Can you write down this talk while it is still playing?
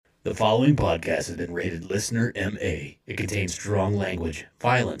The following podcast has been rated Listener MA. It contains strong language,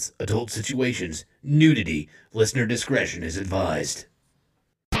 violence, adult situations, nudity. Listener discretion is advised.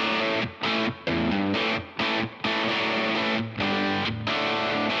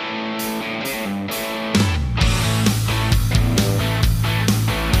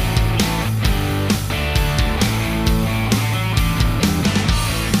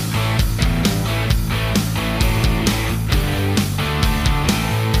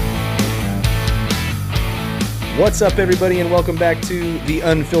 What's up, everybody, and welcome back to the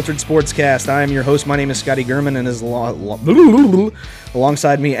Unfiltered Sportscast. I am your host. My name is Scotty Gurman, and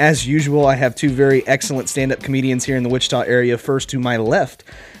alongside me, as usual, I have two very excellent stand-up comedians here in the Wichita area. First, to my left,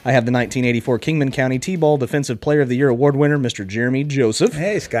 I have the 1984 Kingman County T-Ball Defensive Player of the Year Award winner, Mr. Jeremy Joseph.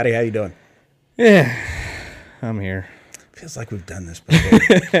 Hey, Scotty, how you doing? Yeah, I'm here. Feels like we've done this before.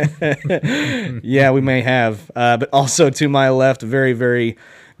 Yeah, we may have. But also to my left, very, very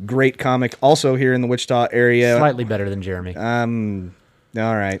great comic, also here in the Wichita area. Slightly better than Jeremy.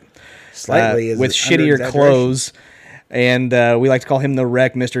 All right. Slightly. With shittier clothes. And we like to call him the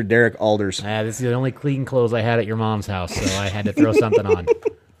wreck, Mr. Derek Alders. This is the only clean clothes I had at your mom's house, so I had to throw something on.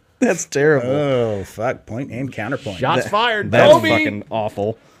 That's terrible. Oh, fuck. Point and counterpoint. Shots fired. That's Kobe! fucking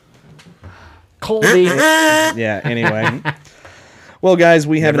awful. Colby. Yeah, anyway. Well, guys,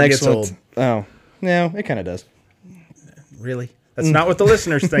 we have Never an gets excellent... Oh, no, it kind of does. Really? That's not what the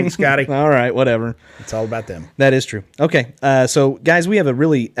listeners think, Scotty. All right, whatever. It's all about them. That is true. Okay, so, guys, we have a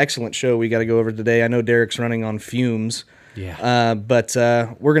really excellent show we got to go over today. I know Derek's running on fumes. Yeah. But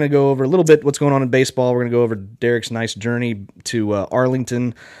we're going to go over a little bit what's going on in baseball. We're going to go over Derek's nice journey to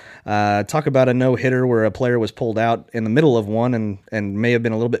Arlington. Talk about a no-hitter where a player was pulled out in the middle of one and may have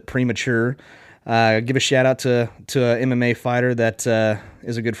been a little bit premature. Give a shout-out to an MMA fighter that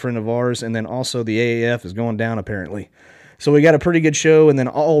is a good friend of ours. And then also the AAF is going down, apparently. So we got a pretty good show. And then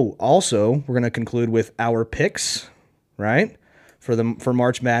also we're going to conclude with our picks, right, for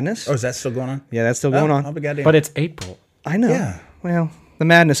March Madness. Oh, is that still going on? Yeah, that's still going on. I'll be goddamn. But it's April. I know. Yeah. Well, the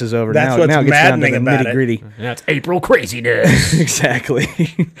madness is over. That's now. what's Now it gets down to maddening the about it. nitty-gritty. That's April craziness. Exactly.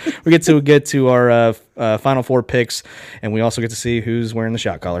 We get to our Final Four picks, and we also get to see who's wearing the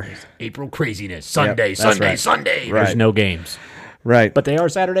shot collar. April craziness. Sunday, Yep, that's right. Sunday. Right. There's no games. Right. But they are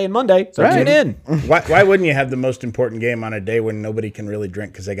Saturday and Monday, so Right. tune in. Why wouldn't you have the most important game on a day when nobody can really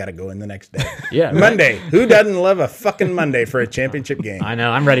drink because they got to go in the next day? Yeah, right. Monday. Who doesn't love a fucking Monday for a championship game? I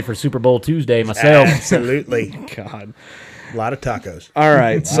know. I'm ready for Super Bowl Tuesday myself. Absolutely. God. A lot of tacos. All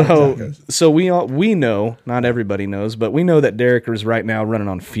right. tacos. So we know, not everybody knows, but we know that Derek is right now running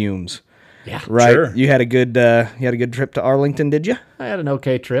on fumes. Yeah. Right. Sure. You had a good trip to Arlington, did you? I had an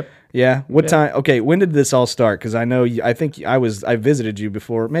okay trip. Yeah. What time? Okay. When did this all start? Because I know I think I visited you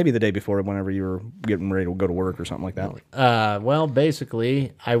before, maybe the day before, whenever you were getting ready to go to work or something like that. Well,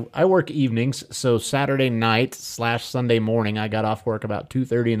 basically, I work evenings, so Saturday night / Sunday morning, I got off work about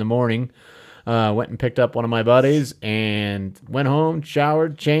 2:30 in the morning, went and picked up one of my buddies, and went home,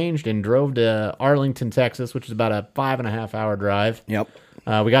 showered, changed, and drove to Arlington, Texas, which is about a 5.5 hour drive. Yep.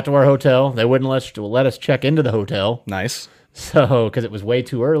 We got to our hotel. They wouldn't let us check into the hotel. Nice. So, because it was way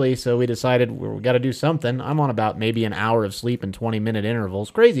too early, so we decided we got to do something. I'm on about maybe an hour of sleep in 20-minute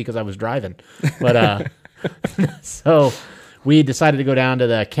intervals. Crazy because I was driving. But so we decided to go down to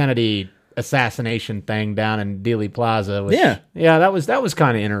the Kennedy assassination thing down in Dealey Plaza. Which, yeah, that was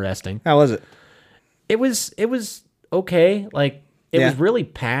kind of interesting. How was it? It was okay. Like it was really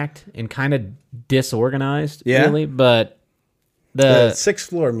packed and kind of disorganized. Yeah. Really, but The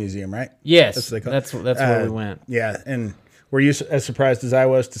sixth floor museum, right? yes, That's what they call that's it. where we went. Yeah, and were you as surprised as I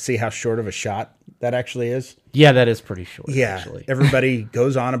was to see how short of a shot that actually is? Yeah, that is pretty short. Yeah, actually. everybody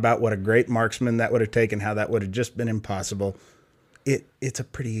goes on about what a great marksman that would have taken, how that would have just been impossible. It's a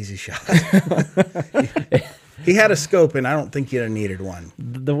pretty easy shot. He had a scope, and I don't think you'd have needed one.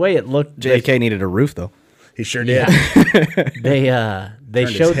 The way it looked, JK needed a roof, though. He sure did. they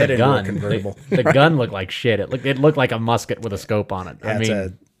his showed head the into a gun. convertible. The gun looked like shit. It looked like a musket with a scope on it. I That's mean,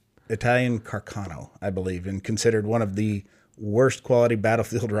 a Italian Carcano, I believe, and considered one of the worst quality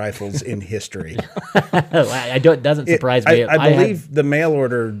battlefield rifles in history. it doesn't surprise me. I believe the mail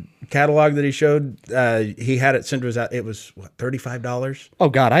order catalog that he showed, he had it sent to us out. It was what, $35? Oh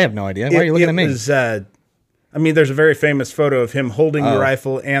God, I have no idea. Why are you looking at me? Was, I mean, there's a very famous photo of him holding the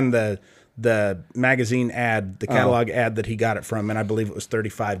rifle and the magazine ad, the catalog ad that he got it from, and I believe it was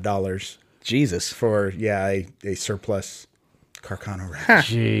 $35 Jesus. for a surplus Carcano rifle.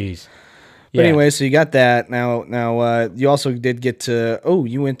 jeez. But anyway, so you got that. Now, you also did get to. Oh,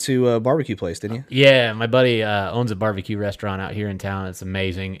 you went to a barbecue place, didn't you? Yeah, my buddy owns a barbecue restaurant out here in town. It's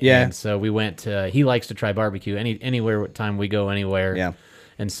amazing. Yeah. And so we went to. He likes to try barbecue anywhere time we go anywhere. Yeah.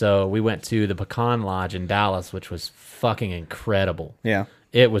 And so we went to the Pecan Lodge in Dallas, which was fucking incredible. Yeah.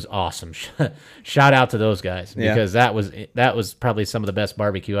 It was awesome. Shout out to those guys Yeah. because that was probably some of the best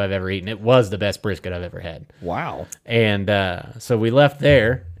barbecue I've ever eaten. It was the best brisket I've ever had. Wow. And so we left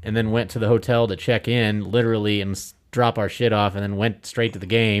there and then went to the hotel to check in, literally, and drop our shit off, and then went straight to the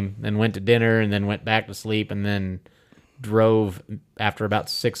game, then went to dinner, and then went back to sleep, and then drove after about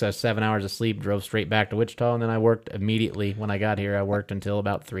 6 or 7 hours of sleep, drove straight back to Wichita, and then I worked immediately when I got here. I worked until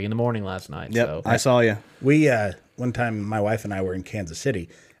about 3 a.m. last night. Yep. So I saw you. We one time, my wife and I were in Kansas City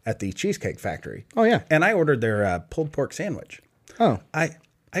at the Cheesecake Factory. Oh, yeah. And I ordered their pulled pork sandwich. Oh. I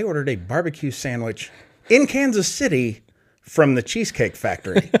ordered a barbecue sandwich in Kansas City from the Cheesecake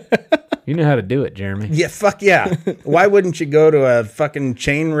Factory. you know how to do it, Jeremy. Yeah, fuck yeah. Why wouldn't you go to a fucking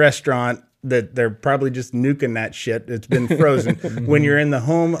chain restaurant that they're probably just nuking that shit? It's been frozen when you're in the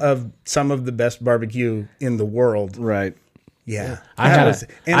home of some of the best barbecue in the world. Right. Yeah. I had a-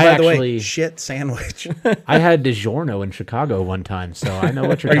 and I by the way, actually- shit sandwich. I had DiGiorno in Chicago one time, so I know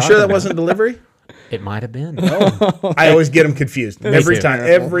what you're Are you talking sure that about. wasn't delivery? It might have been. I always get them confused every too. time.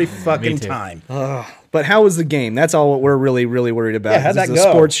 Every fucking Me too. time. But how was the game? That's all what we're really, really worried about. Yeah, how'd This is that a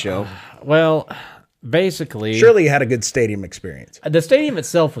go? sports show. Well, basically, Surely you had a good stadium experience. the stadium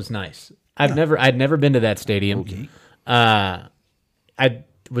itself was nice. I'd never been to that stadium. Okay. I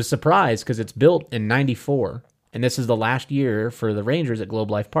was surprised because it's built in '94, and this is the last year for the Rangers at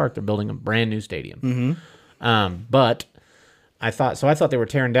Globe Life Park. They're building a brand new stadium. But I thought they were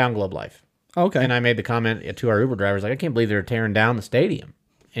tearing down Globe Life. Okay. And I made the comment to our Uber drivers, like, I can't believe they're tearing down the stadium.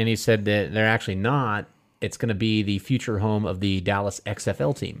 And he said that they're actually not. It's going to be the future home of the Dallas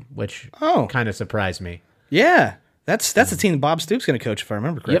XFL team, which kind of surprised me. Yeah. That's the team that Bob Stoops going to coach, if I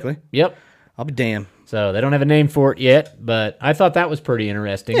remember correctly. Yep. I'll be damned. So they don't have a name for it yet, but I thought that was pretty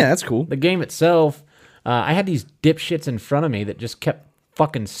interesting. Yeah, that's cool. The game itself, I had these dipshits in front of me that just kept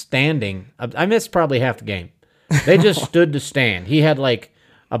fucking standing. I missed probably half the game. They just stood to stand. He had like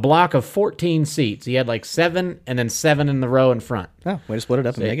a block of 14 seats. He had like 7 and then 7 in the row in front. Oh, way to split it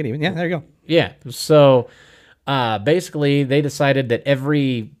up and make it even. Yeah, there you go. Yeah. So basically, they decided that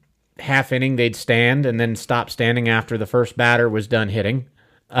every half inning they'd stand and then stop standing after the first batter was done hitting.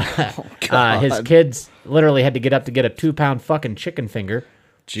 His kids literally had to get up to get a 2-pound fucking chicken finger.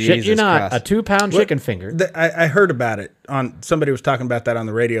 Shit you Jesus not, Christ. a 2-pound chicken finger. I heard about it on somebody was talking about that on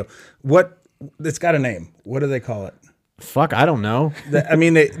the radio. It's got a name. What do they call it? Fuck, I don't know. I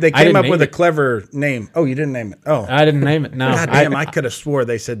mean, they didn't came up name with a it. clever name. Oh, you didn't name it. Oh, I didn't name it. No. God damn! I could have swore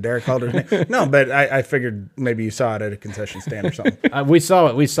they said Derek Calder's name. No, but I figured maybe you saw it at a concession stand or something. We saw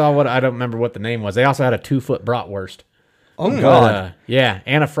it. We saw what I don't remember what the name was. They also had a 2-foot bratwurst. Oh, God. Yeah,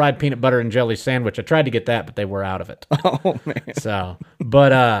 and a fried peanut butter and jelly sandwich. I tried to get that, but they were out of it. Oh, man. So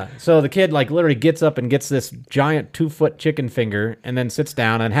the kid like literally gets up and gets this giant 2-foot chicken finger, and then sits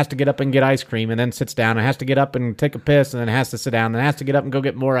down and has to get up and get ice cream, and then sits down and has to get up and take a piss, and then has to sit down, and then has to get up and go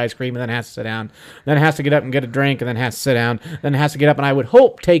get more ice cream, and then has to sit down, then has to get up and get a drink, and then has to sit down, then has to get up, and I would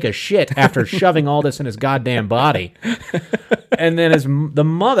hope take a shit after shoving all this in his goddamn body. And then the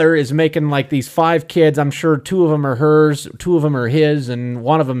mother is making like these 5 kids. I'm sure 2 of them are hers, 2 of them are his, and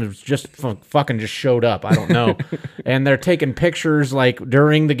one of them is just fucking just showed up. I don't know. And they're taking pictures like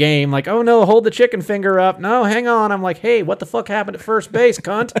during the game, like, oh no, hold the chicken finger up. No, hang on. I'm like, hey, what the fuck happened at first base,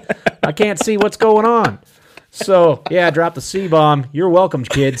 cunt? I can't see what's going on. So yeah, drop the C-bomb. You're welcome,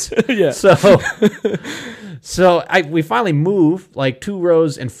 kids. Yeah. So we finally moved like 2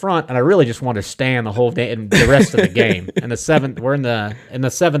 rows in front, and I really just wanted to stand the whole day and the rest of the game. And we're in the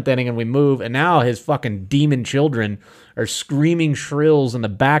 7th inning, and we move, and now his fucking demon children are screaming shrills in the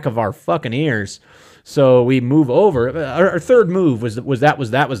back of our fucking ears. So we move over. Our third move was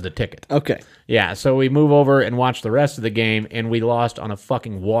the ticket. Okay. Yeah, so we move over and watch the rest of the game, and we lost on a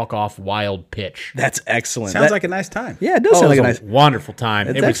fucking walk-off wild pitch. That's excellent. Sounds like a nice time. Yeah, it does sound It like a was nice. wonderful time.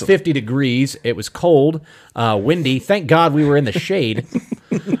 That's It was excellent. 50 degrees. It was cold, windy. Thank God we were in the shade.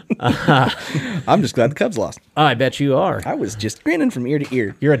 I'm just glad the Cubs lost. I bet you are. I was just grinning from ear to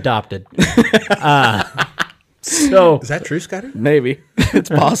ear. You're adopted. So Is that true, Scotty? Maybe. It's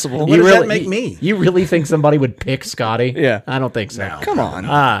possible. What does that make me? You really think somebody would pick Scotty? Yeah. I don't think so. Come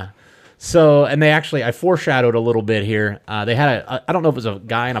on. So, and I foreshadowed a little bit here. They had I don't know if it was a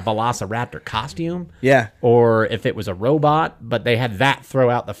guy in a Velociraptor costume. Yeah. Or if it was a robot, but they had that throw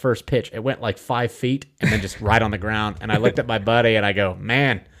out the first pitch. It went like 5 feet and then just right on the ground. And I looked at my buddy and I go,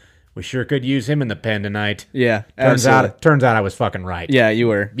 man, we sure could use him in the pen tonight. Yeah. Turns absolutely. out I was fucking right. Yeah, you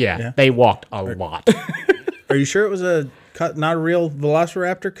were. Yeah. They walked a lot. Are you sure it was not a real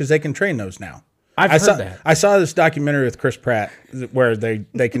Velociraptor? Because they can train those now. I've I heard saw that. I saw this documentary with Chris Pratt where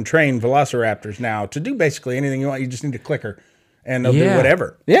they can train Velociraptors now to do basically anything you want. You just need a clicker, and they'll do Yeah.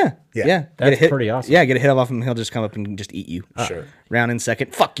 whatever. Yeah. Yeah. Yeah. That's Get a hit- pretty awesome. Yeah, get a hit off him, he'll just come up and just eat you. Sure. Round in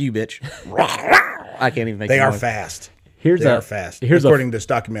second. Fuck you, bitch. I can't even make They the are noise. fast. Here's They a are fast. here's a According to this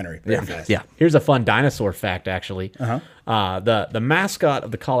documentary. Very fast. Yeah. Here's a fun dinosaur fact, actually. The mascot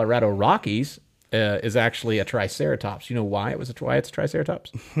of the Colorado Rockies is actually a Triceratops. You know why it's a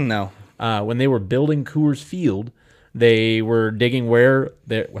Triceratops? No. When they were building Coors Field, they were digging where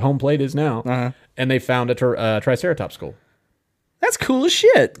their home plate is now, and they found a Triceratops skull. That's cool as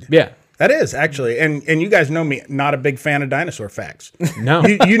shit. Yeah. That is actually, and you guys know me, not a big fan of dinosaur facts. No.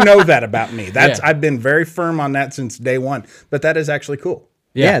 you know that about me. That's Yeah. I've been very firm on that since day one. But that is actually cool.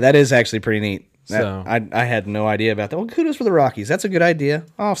 Yeah, that is actually pretty neat. So- I had no idea about that. Well, kudos for the Rockies. That's a good idea.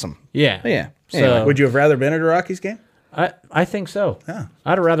 Awesome. Yeah. Yeah. So Anyway. Would you have rather been at a Rockies game? I think so. I'd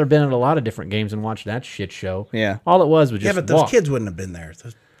have rather been at a lot of different games and watched that shit show. Yeah. All it was just Yeah, but those walk. kids wouldn't have been there.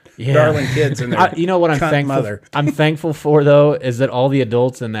 Those Yeah. darling kids and their You know what I'm cunt thankful mother. I'm thankful for though is that all the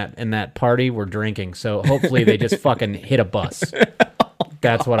adults in that party were drinking. So hopefully they just fucking hit a bus.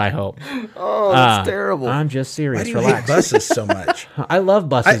 That's what I hope. Oh, that's terrible. I'm just serious. Why do you Relax. hate buses so much? I love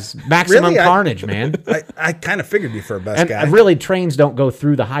buses. Maximum really, carnage, man. I kind of figured you for a bus And guy. really, trains don't go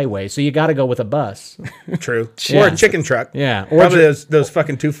through the highway, so you got to go with a bus. True. Yeah. Or a chicken truck. Yeah. Or Probably ju- those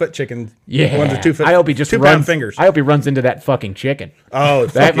fucking 2-foot chicken. Yeah. Ones with 2 foot. I hope he just 2 runs. pound fingers. I hope he runs into that fucking chicken. Oh,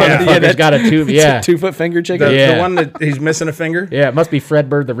 That fuck yeah. motherfucker's got a tube. Yeah. 2-foot finger chicken. The, Yeah. the one that he's missing a finger. Yeah, it must be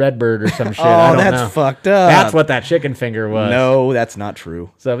Fredbird the Redbird or some shit. Oh, I don't that's know. fucked up. That's what that chicken finger was. No, that's not true.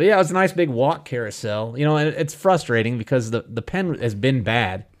 So yeah, it was a nice big walk carousel. You know, and it's frustrating because the pen has been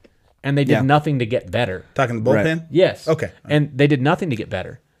bad, and they did Yeah. nothing to get better. Talking the bullpen. Yes. Okay. And they did nothing to get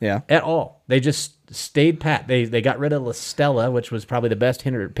better. Yeah. At all. They just stayed pat. They got rid of La Stella, which was probably the best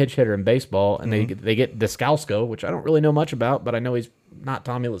pitch hitter in baseball, and they get Descalso, which I don't really know much about, but I know he's not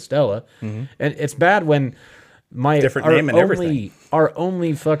Tommy La Stella. And it's bad when Different name and everything. our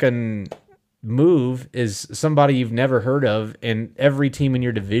only fucking move is somebody you've never heard of, and every team in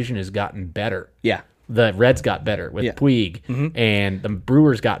your division has gotten better. Yeah. The Reds got better with Yeah. Puig, and the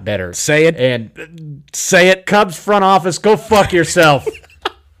Brewers got better. Say it. And Say it. Cubs front office, go fuck yourself.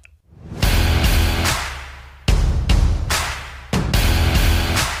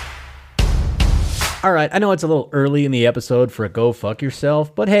 All right, I know it's a little early in the episode for a go fuck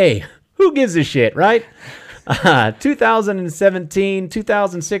yourself, but hey, who gives a shit, right? 2017,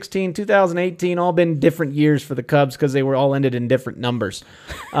 2016, 2018, all been different years for the Cubs because they were all ended in different numbers.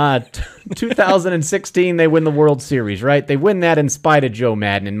 2016, they win the World Series, right? They win that in spite of Joe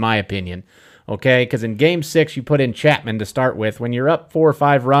Madden, in my opinion. Okay, because in Game 6, you put in Chapman to start with. When you're up 4 or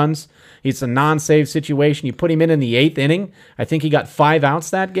 5 runs, it's a non-save situation. You put him in the 8th inning. I think he got 5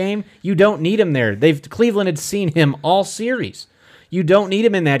 outs that game. You don't need him there. Cleveland had seen him all series. You don't need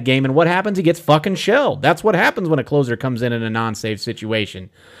him in that game, and what happens? He gets fucking shelled. That's what happens when a closer comes in a non-save situation.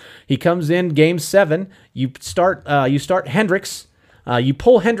 He comes in Game 7. You start Hendricks. You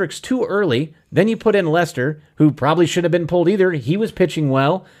pull Hendricks too early. Then you put in Lester, who probably shouldn't have been pulled either. He was pitching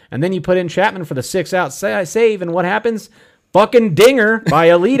well. And then you put in Chapman for the 6-out save. And what happens? Fucking dinger by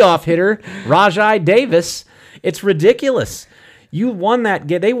a leadoff hitter, Rajai Davis. It's ridiculous. You won that.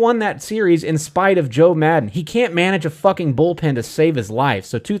 They won that series in spite of Joe Madden. He can't manage a fucking bullpen to save his life.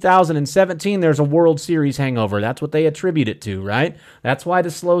 So 2017, there's a World Series hangover. That's what they attribute it to, right? That's why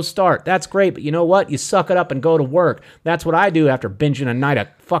the slow start. That's great, but you know what? You suck it up and go to work. That's what I do after binging a night of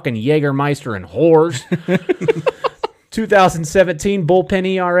fucking Jägermeister and whores. 2017 bullpen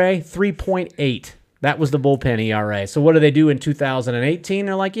ERA 3.8. That was the bullpen ERA. So what do they do in 2018?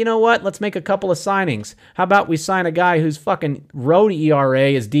 They're like, you know what? Let's make a couple of signings. How about we sign a guy whose fucking road ERA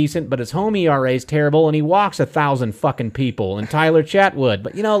is decent, but his home ERA is terrible, and he walks 1,000 fucking people, and Tyler Chatwood.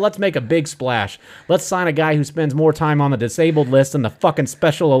 But, you know, let's make a big splash. Let's sign a guy who spends more time on the disabled list than the fucking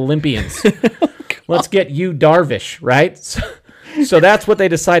Special Olympians. Let's get you Darvish, right? So that's what they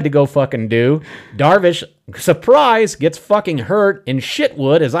decide to go fucking do. Darvish, surprise, gets fucking hurt, and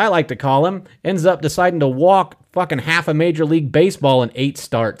Shitwood, as I like to call him, ends up deciding to walk fucking half a Major League Baseball in 8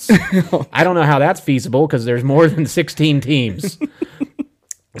 starts. I don't know how that's feasible because there's more than 16 teams.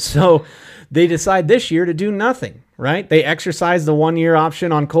 So they decide this year to do nothing, right? They exercise the 1-year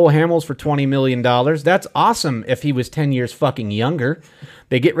option on Cole Hamels for $20 million. That's awesome if he was 10 years fucking younger.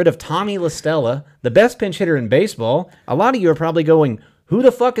 They get rid of Tommy La Stella, the best pinch hitter in baseball. A lot of you are probably going, who the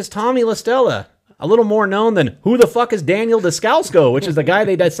fuck is Tommy La Stella? A little more known than who the fuck is Daniel Descalso, which is the guy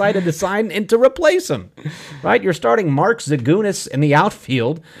they decided to sign and to replace him, right? You're starting Mark Zagunis in the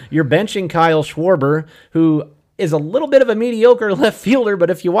outfield. You're benching Kyle Schwarber, who is a little bit of a mediocre left fielder, but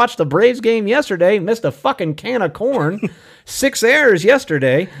if you watched the Braves game yesterday, missed a fucking can of corn. 6 errors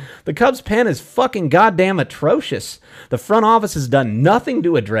yesterday. The Cubs pen is fucking goddamn atrocious. The front office has done nothing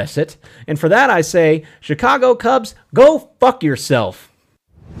to address it. And for that I say, Chicago Cubs, go fuck yourself.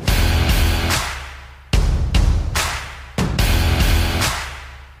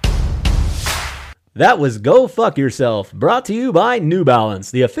 That was Go Fuck Yourself, brought to you by New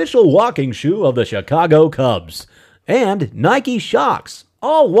Balance, the official walking shoe of the Chicago Cubs. And Nike Shox.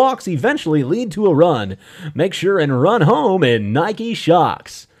 All walks eventually lead to a run. Make sure and run home in Nike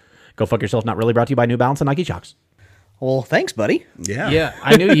Shox. Go Fuck Yourself, not really, brought to you by New Balance and Nike Shox. Well, thanks, buddy. Yeah. Yeah,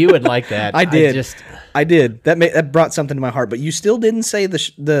 I knew you would like that. I did. I did. That brought something to my heart. But you still didn't say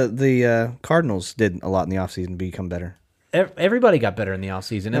the Cardinals did a lot in the offseason to become better. Everybody got better in the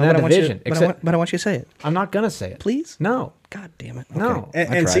offseason in No, that but I want you- division. but I want you to say it. I'm not going to say it. Please? No. God damn it. No. Okay.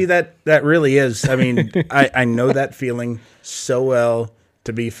 And see, that really is, I mean, I know that feeling so well,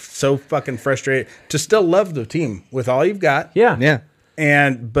 to be so fucking frustrated, to still love the team with all you've got. Yeah. Yeah.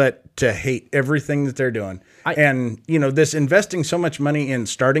 But to hate everything that they're doing. And, this investing so much money in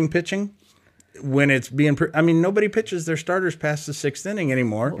starting pitching when it's being, nobody pitches their starters past the 6th inning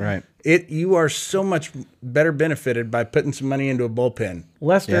anymore. Right. You are so much better benefited by putting some money into a bullpen.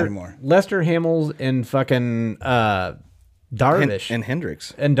 Lester Hamels and fucking Darvish. And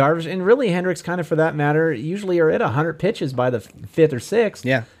Hendricks. And Darvish, and really Hendricks, kind of for that matter, usually are at 100 pitches by the 5th or 6th.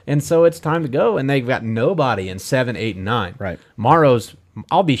 Yeah. And so it's time to go, and they've got nobody in 7, 8, and 9. Right.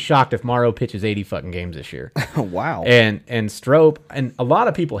 I'll be shocked if Morrow pitches 80 fucking games this year. Oh, wow. And Strop, and a lot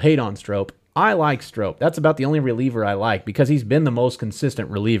of people hate on Strop. I like Strop. That's about the only reliever I like because he's been the most consistent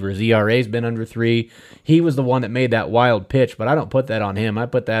reliever. His ERA's been under 3. He was the one that made that wild pitch, but I don't put that on him. I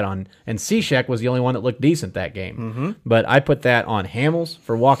put that on, and Cishek was the only one that looked decent that game. Mm-hmm. But I put that on Hamels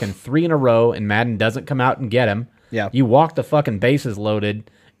for walking 3 in a row, and Madden doesn't come out and get him. Yeah. You walk the fucking bases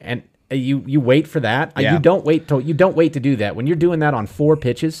loaded, and you wait for that. Yeah. You don't wait to do that when you're doing that on 4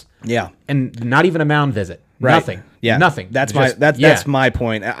 pitches. Yeah. And not even a mound visit. Right. Nothing. Yeah. Nothing. That's Just- that's my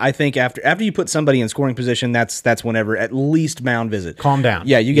point. I think after you put somebody in scoring position, that's whenever at least mound visit. Calm down.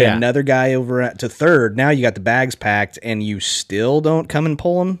 Yeah, you get Yeah. another guy over to third. Now you got the bags packed, and you still don't come and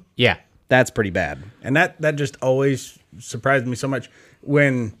pull him. Yeah. That's pretty bad. And that just always surprised me so much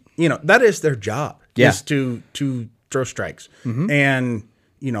when, that is their job. Yeah. Is to throw strikes. And,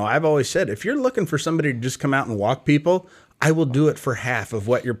 I've always said, if you're looking for somebody to just come out and walk people, I will do it for half of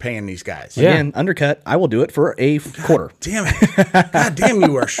what you're paying these guys. Yeah. Again, undercut. I will do it for a quarter. Damn it. God damn,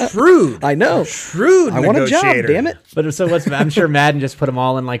 you are shrewd. I know. Shrewd I want a job, negotiator. damn it. But so I'm sure Madden just put them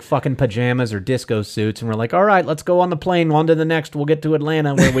all in like fucking pajamas or disco suits, and we're like, all right, let's go on the plane. On to the next. We'll get to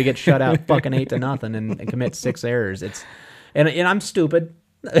Atlanta where we get shut out fucking 8-0 and commit 6 errors. And I'm stupid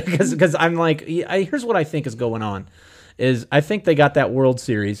because I'm like, here's what I think is going on. Is I think they got that World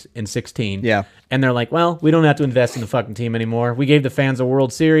Series in 16. Yeah. And they're like, well, we don't have to invest in the fucking team anymore. We gave the fans a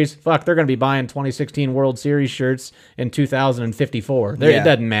World Series. Fuck, they're going to be buying 2016 World Series shirts in 2054. Yeah. It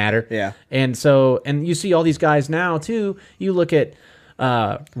doesn't matter. Yeah. And you see all these guys now, too. You look at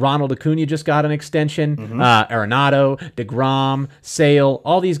Ronald Acuna just got an extension. Arenado, DeGrom, Sale,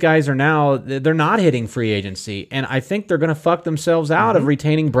 all these guys are now, they're not hitting free agency. And I think they're going to fuck themselves out of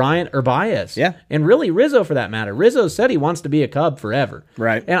retaining Bryant or Baez. Yeah. And really Rizzo for that matter. Rizzo said he wants to be a Cub forever.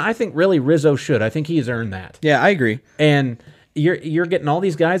 Right. And I think really Rizzo should. I think he's earned that. Yeah, I agree. And you're getting all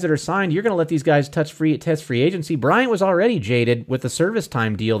these guys that are signed. You're going to let these guys test free agency. Bryant was already jaded with the service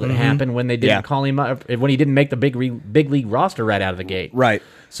time deal that happened when they didn't call him up, when he didn't make the big league roster right out of the gate. Right.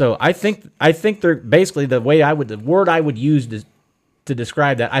 So I think they're basically the word I would use to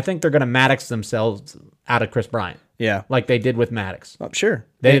describe that. I think they're going to Maddox themselves out of Chris Bryant. Yeah. Like they did with Maddox. Oh, sure.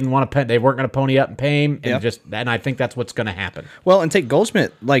 They didn't want to. They weren't going to pony up and pay him, and Yep. and I think that's what's going to happen. Well, and take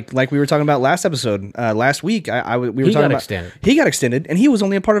Goldschmidt, like we were talking about last episode, last week. We were He talking got about extended. He got extended, and he was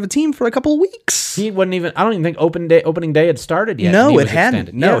only a part of a team for a couple of weeks. He wasn't even. I don't even think opening day had started yet. and No, he it was hadn't.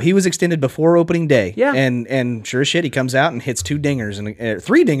 extended. No, Yeah. he was extended before opening day. Yeah. and sure as shit, he comes out and hits 2 dingers and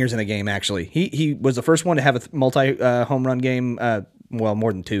 3 dingers in a game. Actually, he was the first one to have a multi home run game. Well,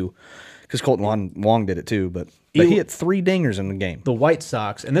 more than 2, because Colton Wong did it too. But he hit 3 dingers in the game. The White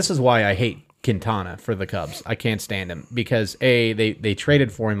Sox, and this is why I hate Quintana for the Cubs. I can't stand him because they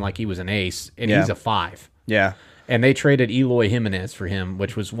traded for him like he was an ace, and Yeah. he's a 5. Yeah. And they traded Eloy Jimenez for him,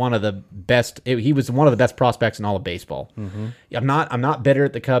 which was one of the best. He was one of the best prospects in all of baseball. Mm-hmm. I'm not bitter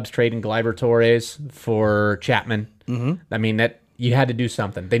at the Cubs trading Gleyber Torres for Chapman. Mm-hmm. I mean that you had to do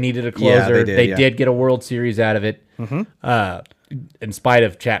something. They needed a closer. they did, get a World Series out of it. Mm-hmm. In spite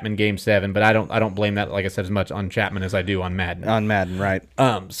of Chapman Game 7, but I don't blame that, like I said, as much on Chapman as I do on Madden. On Madden, right?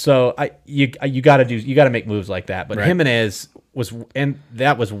 So you got to make moves like that. But Right. Jimenez,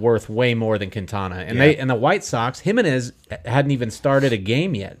 that was worth way more than Quintana. And the White Sox, Jimenez hadn't even started a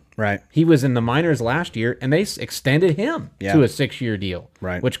game yet. Right. He was in the minors last year, and they extended him to a 6-year deal,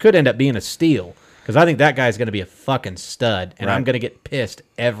 Right. which could end up being a steal. Because I think that guy's going to be a fucking stud, and I'm going to get pissed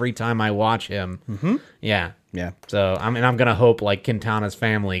every time I watch him. Mm-hmm. Yeah. Yeah. So I'm going to hope like Quintana's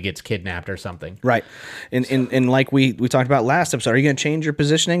family gets kidnapped or something. Right. And like we talked about last episode, are you going to change your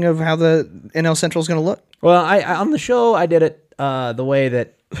positioning of how the NL Central is going to look? Well, I on the show I did it the way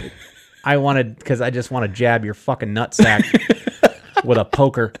that I wanted, because I just want to jab your fucking nutsack with a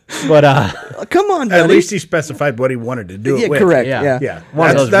poker. But Come on, At buddy. least he specified what he wanted to do it Yeah, with. correct. yeah, Yeah. one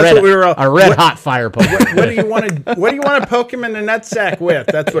of those That's red, what we were all- a red hot fire poker. What do you want to? What do you want to poke him in the nutsack with?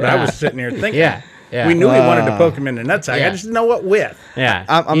 That's what I was sitting here thinking. Yeah, yeah. We knew he wanted to poke him in the nutsack. Yeah. I just didn't know what with. Yeah,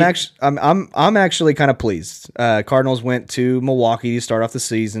 I'm actually kind of pleased. Cardinals went to Milwaukee to start off the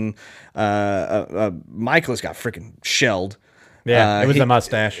season. Michaelis got freaking shelled. yeah. It was the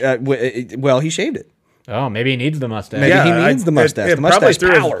mustache. Well, he shaved it. Oh, maybe he needs the mustache. Maybe he needs the mustache. It The probably mustache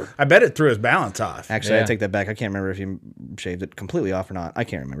threw power. his, I bet it threw his balance off. Actually, I Yeah. take that back. I can't remember if he shaved it completely off or not. I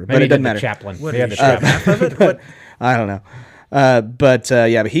can't remember, Maybe but he it doesn't did the matter. chaplain. What, He had did the he shave chaplain. half of it? What? I don't know. But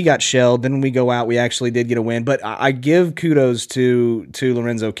he got shelled. Then we go out. We actually did get a win. But I give kudos to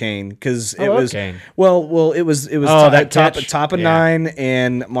Lorenzo Cain because it was Cain. well it was that top catch? top of Yeah. 9,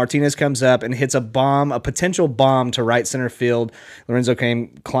 and Martinez comes up and hits a potential bomb to right center field. Lorenzo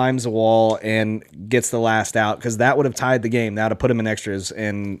Cain climbs the wall and gets the last out because that would have tied the game. That would have put him in extras.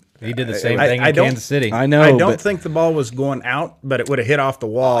 And He did the same I- thing I in don't- Kansas City. I know. I don't but think the ball was going out, but it would have hit off the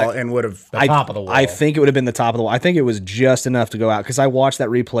wall and would have. the top of the wall. I think it would have been the top of the wall. I think it was just enough to go out because I watched that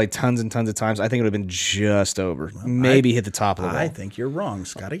replay tons and tons of times. I think it would have been just over. Maybe hit the top of the wall. I think you're wrong,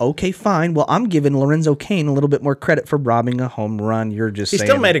 Scotty. Okay, fine. Well, I'm giving Lorenzo Cain a little bit more credit for robbing a home run. You're just He saying.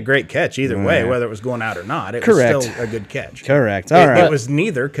 still made a great catch either way, whether it was going out or not. It Correct. was still a good catch. Correct. All right. It was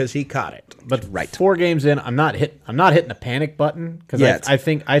neither because he caught it. But 4 games in, I'm not hitting the panic button because Yet. I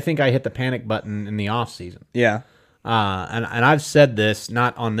think I hit the panic button in the off season. Yeah. And I've said this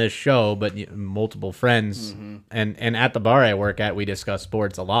not on this show, but multiple friends and at the bar I work at, we discuss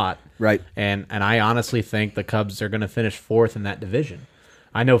sports a lot. Right. And I honestly think the Cubs are going to finish 4th in that division.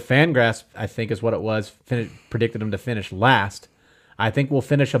 I know Fangraphs, I think is what it was, predicted them to finish last. I think we'll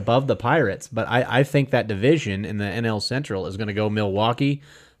finish above the Pirates, but I think that division in the NL Central is going to go Milwaukee,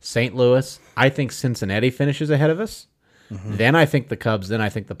 St. Louis. I think Cincinnati finishes ahead of us. Then I think the Cubs. Then I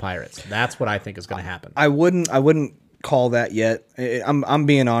think the Pirates. That's what I think is going to happen. I wouldn't call that yet. I'm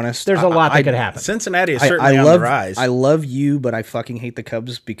being honest. There's a lot that could happen. Cincinnati is certainly on the rise. I love you, but I fucking hate the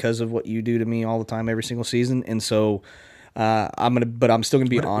Cubs because of what you do to me all the time, every single season. And so I'm still gonna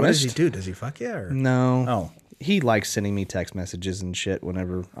be honest. What does he do? Does he fuck you? Or? No. Oh. He likes sending me text messages and shit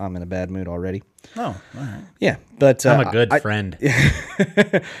whenever I'm in a bad mood already. Oh, all right. Yeah, but I'm a good friend.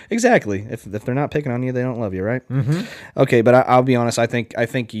 Exactly. If they're not picking on you, they don't love you, right? Mm-hmm. Okay, but I'll be honest. I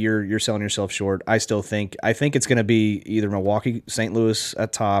think you're selling yourself short. I think it's going to be either Milwaukee, St. Louis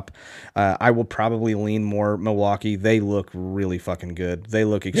at top. I will probably lean more Milwaukee. They look really fucking good. They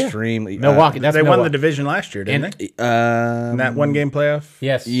look extremely Milwaukee. That's They won Milwaukee. the division last year, didn't And- they? In that one game playoff?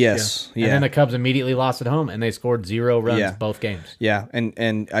 Yes. Yes. And Yeah. then the Cubs immediately lost at home, and they scored 0 runs Yeah. both games. Yeah,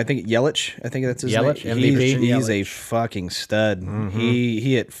 and I think Yelich. I think that's his Yelich, name. MVP. He's a fucking stud. He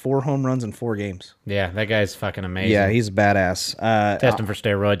hit 4 home runs in 4 games. Yeah, that guy's fucking amazing. Yeah, he's badass. Test him for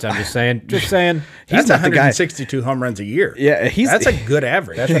steroids. I'm just saying. Just saying. He's That's not the guy. 162 home runs a year. Yeah, That's a good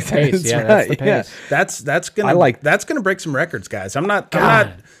average. That's the pace. That's Yeah, that's the right, pace. yeah. That's gonna that's gonna break some records, guys. I'm not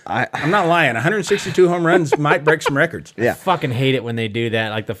lying. 162 home runs might break some records. Yeah. I fucking hate it when they do that.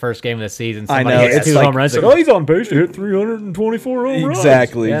 Like the first game of the season, I somebody know, hits it's 2 like- home runs. Like, oh, he's on pace to hit 324 home runs.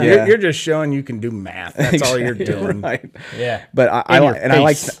 Exactly. Yeah. Yeah. You're just showing you can do math. That's all you're doing. Right. Yeah. But I In your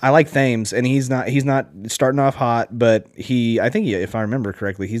like face. Thames, and he's not starting off hot, but I think if I remember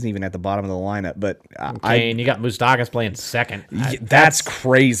correctly, he's even at the bottom of the lineup. But Kane, you got Moustakas playing second. that's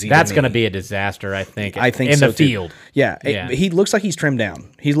crazy. That's to going to me. be a disaster, I think. I think in so the too. field. Yeah, Yeah. he looks like he's trimmed down.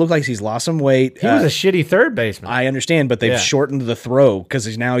 He looks like he's lost some weight. He was a shitty third baseman. I understand, but they've Yeah. shortened the throw because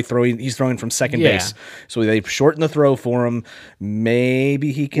he's throwing from second Yeah. base. So they've shortened the throw for him.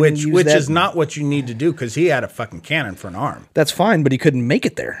 Maybe he can Which use that. is not what you need to do because he had a fucking cannon for an arm. That's fine, but he couldn't make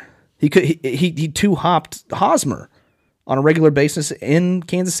it there. He two-hopped Hosmer on a regular basis in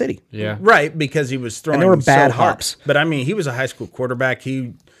Kansas City. yeah. Right, because he was throwing they were bad so hard. hops. But I mean, he was a high school quarterback.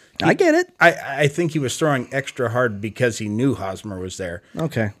 I get it. I think he was throwing extra hard because he knew Hosmer was there.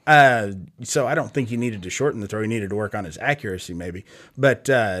 Okay. So I don't think he needed to shorten the throw. He needed to work on his accuracy maybe. But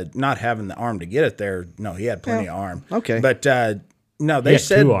not having the arm to get it there, no, he had plenty of arm. okay. But No, He they has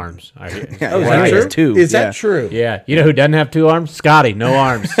said 2 arms. I hear. Yeah, Oh, is yeah, that he true? has 2. Is yeah. that true? Yeah. You know who doesn't have 2 arms? Scotty. No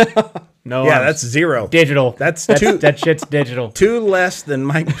arms. No Yeah, arms. that's 0. digital. That's two. That shit's digital. 2 less than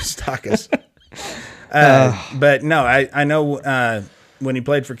Mike Moustakas. But no, I know when he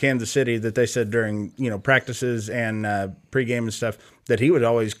played for Kansas City that they said during practices and pregame and stuff that he would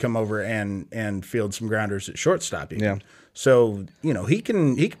always come over and field some grounders at shortstop. Even. Yeah. So he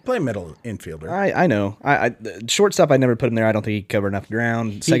can play middle infielder. I know. Shortstop, I never put him there. I don't think he covered enough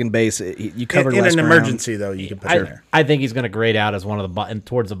ground. Second base, you covered in less an ground. emergency though, you can put him there. I think he's going to grade out as one of the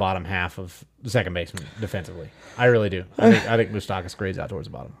towards the bottom half of the second baseman defensively. I really do. I think Moustakas grades out towards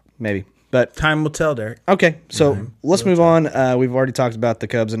the bottom. Maybe. But Time will tell, Derek. okay, so let's move on. We've already talked about the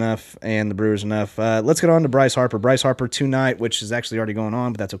Cubs enough and the Brewers enough. Let's get on to Bryce Harper. Bryce Harper tonight, which is actually already going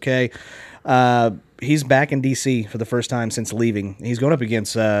on, but that's okay. He's back in D.C. for the first time since leaving. He's going up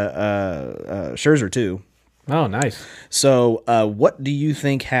against Scherzer, too. Oh, nice. So what do you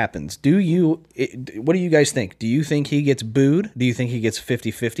think happens? What do you guys think? Do you think he gets booed? Do you think he gets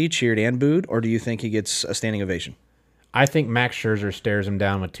 50-50, cheered and booed? Or do you think he gets a standing ovation? I think Max Scherzer stares him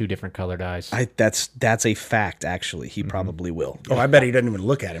down with 2 different colored eyes. That's a fact, actually. He probably will. Oh, I bet he doesn't even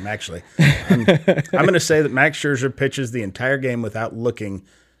look at him, actually. I'm going to say that Max Scherzer pitches the entire game without looking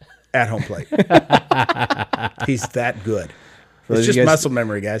at home plate. He's that good. It's just muscle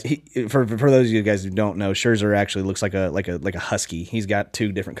memory, guys. For those of you guys who don't know, Scherzer actually looks like a husky. He's got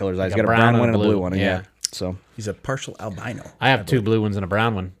 2 different colors eyes. He's got a brown one and a blue one. Yeah. So He's a partial albino. I have 2 blue ones and a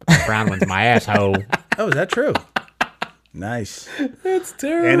brown one. The brown one's my asshole. Oh, is that true? Nice. that's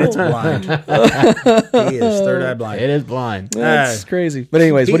terrible. And it's blind. He is third eye blind. It is blind. That's crazy. But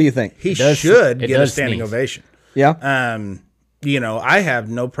anyways, what do you think? He does- should it get a does standing sneeze. ovation. Yeah. I have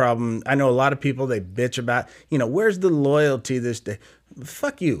no problem. I know a lot of people, they bitch about, where's the loyalty this day?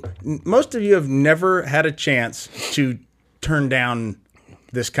 Fuck you. Most of you have never had a chance to turn down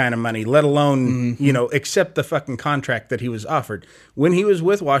this kind of money, let alone, accept the fucking contract that he was offered. When he was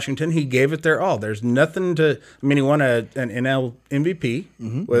with Washington, he gave it their all. There's nothing he won an NL MVP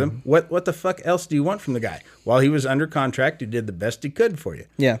with him. What the fuck else do you want from the guy? While he was under contract, he did the best he could for you.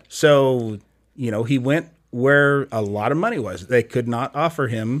 Yeah. So, he went where a lot of money was. They could not offer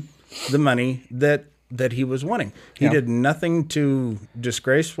him the money that he was wanting. He did nothing to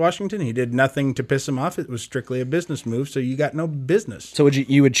disgrace Washington. He did nothing to piss him off. It was strictly a business move, so you got no business. So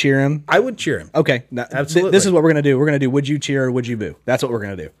you would cheer him? I would cheer him. Okay. Absolutely. This is what we're going to do. We're going to do would you cheer or would you boo? That's what we're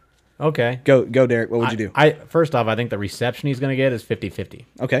going to do. Okay. Go, Derek. What would you do? First off, I think the reception he's going to get is 50-50.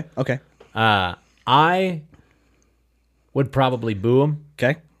 Okay. I would probably boo him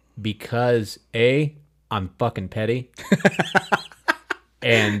Okay. because A, I'm fucking petty.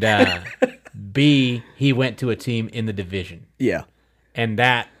 And B, he went to a team in the division. Yeah. And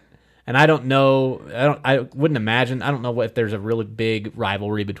I don't know, I wouldn't imagine, I don't know if there's a really big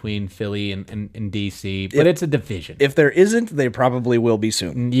rivalry between Philly and DC, but it's a division. If there isn't, they probably will be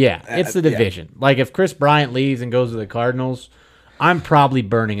soon. Yeah, it's the division. Like if Chris Bryant leaves and goes to the Cardinals, I'm probably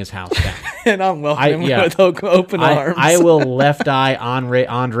burning his house down. And I'm welcoming him with open I, arms. I will left eye Andre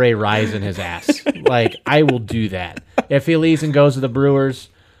Rison his ass. Like I will do that. If he leaves and goes to the Brewers,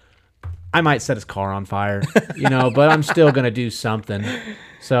 I might set his car on fire, but I'm still gonna do something.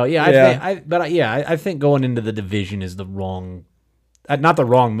 So I think going into the division is the wrong, not the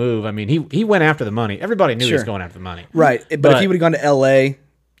wrong move. I mean, he went after the money. Everybody knew he was going after the money. Right. But if he would have gone to L.A.,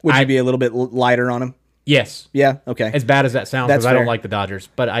 would you be a little bit lighter on him? Yes. Yeah. Okay. As bad as that sounds, That's because I don't fair. like the Dodgers,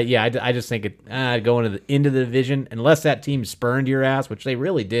 but I just think going into the division, unless that team spurned your ass, which they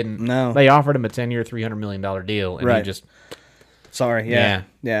really didn't. No. They offered him a 10-year, $300 million deal, and he Right. just Sorry. Yeah.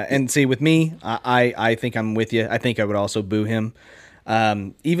 And see, with me, I think I'm with you. I think I would also boo him.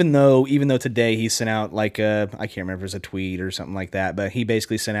 Even though today he sent out I can't remember if it was a tweet or something like that, but he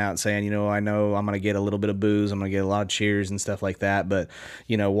basically sent out saying, I know I'm going to get a little bit of boos, I'm going to get a lot of cheers and stuff like that, but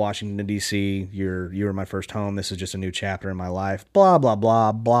Washington D.C., you were my first home. This is just a new chapter in my life. Blah blah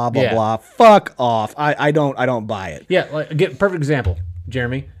blah blah blah Yeah. blah. Fuck off. I don't buy it. yeah. Like get perfect example,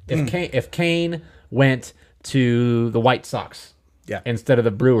 Jeremy. If Kane went to the White Sox, instead of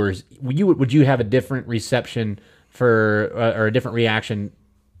the Brewers, would you have a different reception or a different reaction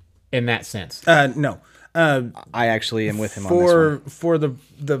in that sense? No. I actually am with him on this one. For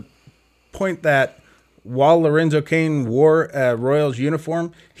the point that while Lorenzo Cain wore a Royals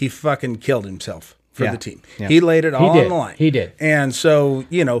uniform, he fucking killed himself for Yeah. the team. Yeah. He laid it all on the line. He did. And so,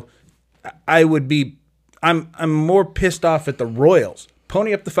 I would be I'm more pissed off at the Royals.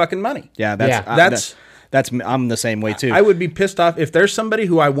 Pony up the fucking money. Yeah, that's I'm the same way too. I would be pissed off if there's somebody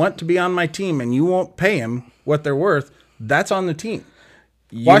who I want to be on my team and you won't pay him what they're worth. That's on the team.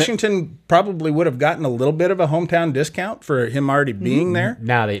 Washington probably would have gotten a little bit of a hometown discount for him already being there.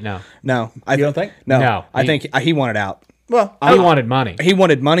 No. No, You don't think? No, No. I think he wanted out. Well, He wanted money. He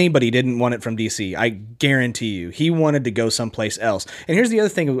wanted money, but he didn't want it from DC. I guarantee you. He wanted to go someplace else. And here's the other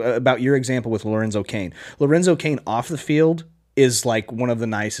thing about your example with Lorenzo Cain. Lorenzo Cain off the field is like one of the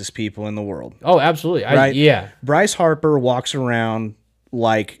nicest people in the world. Oh, absolutely. Right? Yeah. Bryce Harper walks around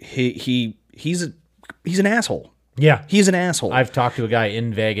like he's an asshole. Yeah. He's an asshole. I've talked to a guy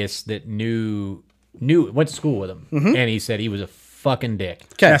in Vegas that went to school with him, and he said he was a fucking dick.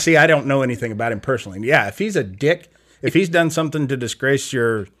 now, see, I don't know anything about him personally. Yeah, if he's a dick, if he's done something to disgrace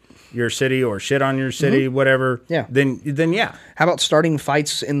your city or shit on your city, whatever, Yeah. then yeah. How about starting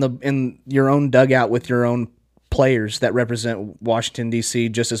fights in your own dugout with your own players that represent Washington D.C.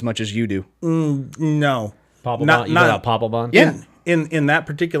 just as much as you do? No. Papelbon, you got Papelbon? Yeah. In that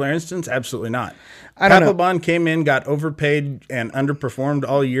particular instance, absolutely not. I don't know. Papelbon came in, got overpaid, and underperformed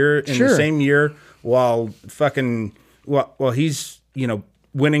all year in Sure. the same year while he's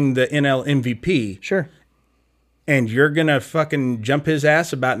winning the NL MVP, Sure. and you're gonna fucking jump his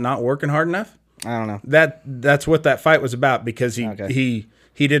ass about not working hard enough. I don't know. That's what that fight was about, because Okay.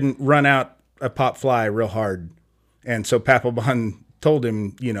 he didn't run out a pop fly real hard, and so Papelbon told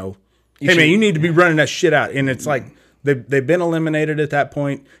him, hey man, you need to be running that shit out, and it's like they've been eliminated at that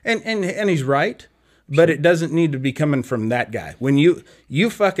point, and he's right, but it doesn't need to be coming from that guy. When you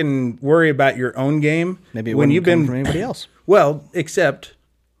fucking worry about your own game, Maybe it when wouldn't you've come been from anybody else. well, except.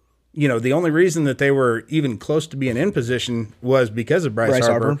 The only reason that they were even close to being in position was because of Bryce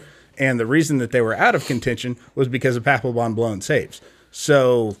Harper. Harper. And the reason that they were out of contention was because of Papelbon blowing saves.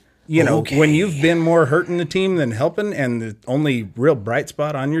 So, when you've been more hurting the team than helping, and the only real bright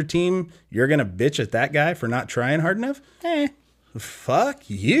spot on your team, you're going to bitch at that guy for not trying hard enough? Fuck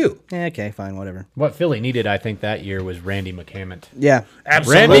you. Okay, fine, whatever. What Philly needed, I think, that year was Randy McCammond. Yeah.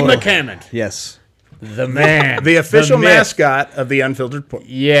 Absolutely. Randy McCammond. Yes. The man. The official myth. mascot of the Unfiltered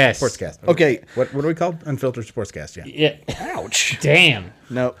Yes. Sportscast. Okay. What are we called? Unfiltered Sportscast, yeah. Yeah. Ouch. Damn.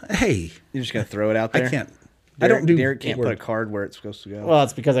 No. Hey, You're just going to throw it out there? I can't. Derek, I don't do Derek can't word. put a card where it's supposed to go. Well,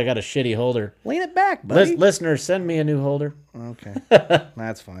 it's because I got a shitty holder. Lean it back, buddy. Listeners, send me a new holder. Okay.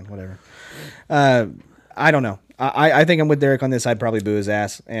 That's fine. Whatever. I don't know. I think I'm with Derek on this. I'd probably boo his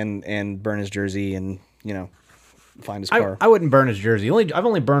ass and burn his jersey and, find his car. I wouldn't burn his jersey. I've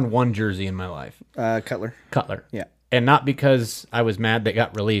only burned one jersey in my life. Cutler. Cutler. Yeah. And not because I was mad that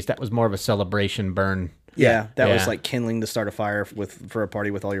got released. That was more of a celebration burn. Yeah. That was Yeah. like kindling to start a fire for a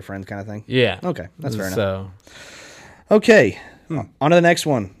party with all your friends kind of thing. Yeah. Okay. That's fair enough. So, Okay. On to the next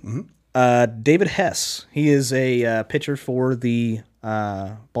one. David Hess. He is a pitcher for the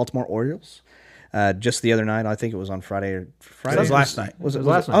Baltimore Orioles. Just the other night, I think it was on Friday. It was last night. Was it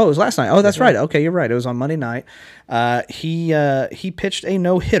last night. Oh, it was last night. Oh, that's right. Okay, you're right. It was on Monday night. He pitched a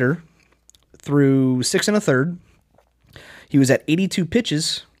no hitter through 6 1/3. He was at 82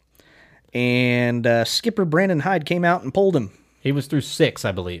 pitches, and skipper Brandon Hyde came out and pulled him. he was through 6,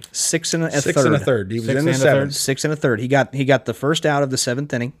 I believe. 6 1/3. 6 1/3. He was 6 in the 1/3. 7th. 6 1/3. He got the first out of the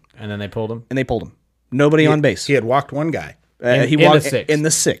 7th inning, And then they pulled him. and they pulled him. Nobody on base. He had walked one guy. He in walked the 6th. in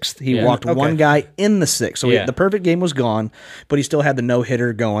the 6th. He Yeah. walked Okay. one guy in the 6th. So Yeah. the perfect game was gone, but he still had the no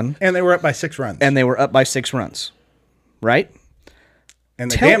hitter going, And they were up by 6 runs. and they were up by 6 runs, right? And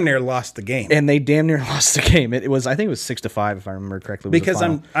they damn near lost the game. And they damn near lost the game. I think it was 6-5 if I remember correctly. was the Because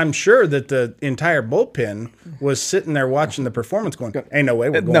final. I'm sure that the entire bullpen was sitting there watching the performance going, ain't no way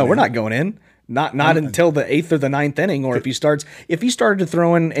we're going no, we're in. not going in. Not until the 8th or the 9th inning, or if he started to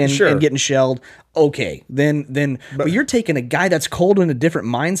throwing and Sure. getting shelled, okay, then but you're taking a guy that's cold in a different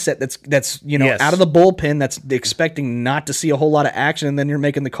mindset that's Yes. out of the bullpen, that's expecting not to see a whole lot of action, and then you're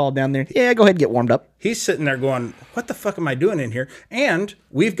making the call down there. Yeah, go ahead and get warmed up. He's sitting there going, what the fuck am I doing in here? And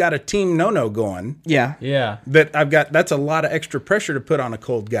we've got a team no-no going Yeah, Yeah. that that's a lot of extra pressure to put on a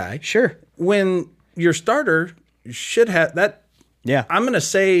cold guy. sure. When your starter should have that. Yeah, I'm going to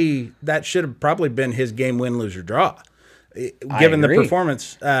say that should have probably been his game win, lose, or draw, given the agree.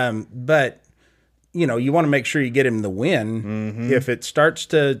 performance. But, you want to make sure you get him the win if it starts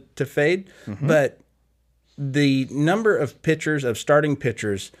to fade. But the number of starting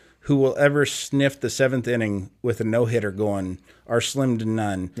pitchers who will ever sniff the 7th inning with a no-hitter going are slim to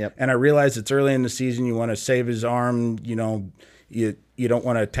none. Yep. And I realize it's early in the season. You want to save his arm, you don't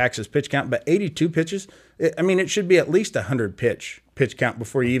want to tax his pitch count, but 82 pitches, it should be at least 100 pitch count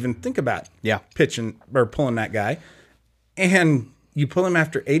before you even think about pitching or pulling that guy. And you pull him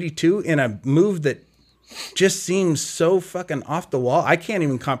after 82 in a move that just seems so fucking off the wall. I can't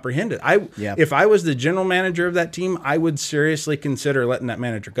even comprehend it. Yeah. If I was the general manager of that team, I would seriously consider letting that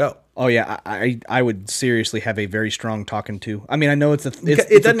manager go. Oh yeah, I would seriously have a very strong talking to. I mean, I know it's a It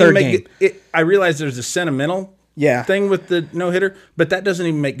a doesn't third even game. make it. I realize there's a sentimental thing with the no hitter, but that doesn't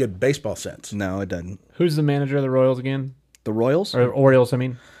even make good baseball sense. No, it doesn't. Who's the manager of the Royals again? The Royals. Or Orioles, I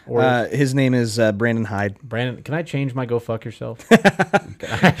mean. Orioles. His name is Brandon Hyde. Brandon, can I change my go fuck yourself?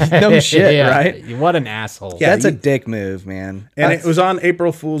 No shit, Yeah, right? What an asshole. Yeah, That's a you- dick move, man. And it was on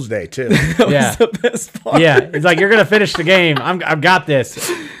April Fool's Day too. Yeah. the best part. Yeah, it's like, you're gonna finish the game. I've got this.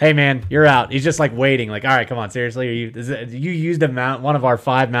 Hey man, you're out. He's just like waiting. Like, all right, come on, seriously, you used one of our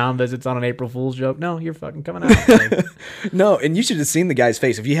 5 mound visits on an April Fool's joke? No, you're fucking coming out. Like, No, and you should have seen the guy's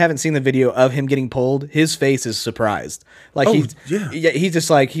face. If you haven't seen the video of him getting pulled, his face is surprised. Like he's just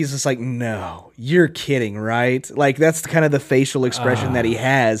like, no, you're kidding, right? Like that's kind of the facial expression that he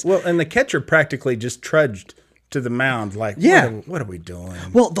has. Well, and the catcher practically just trudged to the mound. Like, Yeah. what are we doing?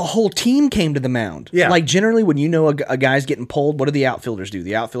 Well, the whole team came to the mound. Yeah. Like generally, when you know a guy's getting pulled, what do the outfielders do?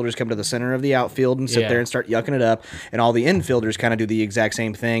 The outfielders come to the center of the outfield and sit Yeah. there and start yucking it up, and all the infielders kind of do the exact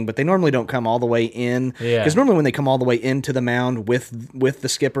same thing, but they normally don't come all the way in. Yeah. Because normally when they come all the way into the mound with the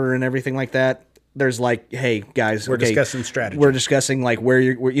skipper and everything like that, there's like, hey guys, We're discussing strategy. We're discussing like where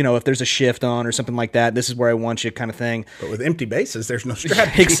if there's a shift on or something like that, this is where I want you, kind of thing. But with empty bases, there's no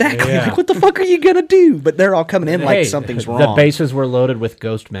strategy. Exactly. Yeah. Like, what the fuck are you gonna do? But they're all coming in like hey, something's the wrong. bases were loaded with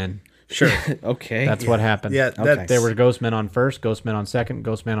ghost men. Sure. Okay. That's what happened. Yeah, Okay. There were ghost men on first, ghost men on second,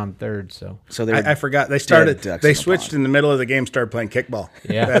 ghost men on third. So So they're I forgot they started. ducks They in the switched pond. in the middle of the game, started playing kickball.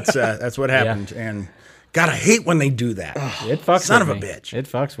 Yeah. That's what happened. And God, I hate when they do that. it fucks. Son with of a me. bitch. It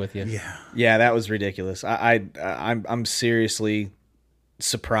fucks with you. Yeah. Yeah, that was ridiculous. I'm seriously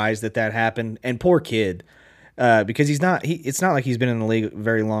surprised that happened. And poor kid, because it's not like he's been in the league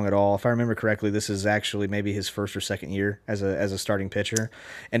very long at all. If I remember correctly, this is actually maybe his first or second year as a starting pitcher,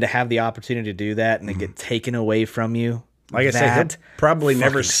 and to have the opportunity to do that and to get taken away from you. Like I say, he'll probably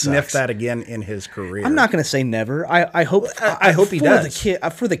never fucking sniff sucks. that again in his career. I'm not going to say never. I hope. I hope he for does.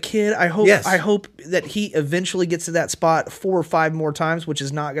 For the kid, I hope. Yes. I hope that he eventually gets to that spot 4 or 5 more times, which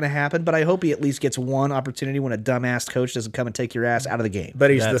is not going to happen. But I hope he at least gets one opportunity when a dumbass coach doesn't come and take your ass out of the game.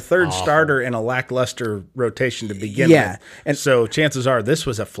 But he's the That's third awful. starter in a lackluster rotation to begin Yeah, with. and- So chances are this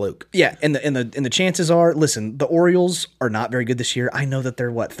was a fluke. Yeah, and the chances are, listen, the Orioles are not very good this year. I know that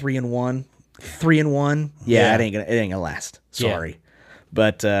they're 3-1, 3-1. Yeah, it ain't gonna last. Sorry.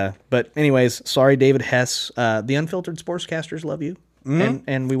 But anyways, sorry, David Hess. The Unfiltered Sportscasters love you,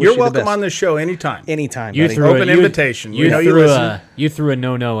 and we wish You're you the welcome best. on this show anytime. Anytime, You buddy. threw Open a, invitation. You, We know you threw listen. you threw a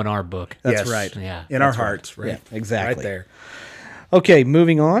no in our book. Yes. right. Yeah. In our hearts. Right. Yeah, exactly. Right there. Okay,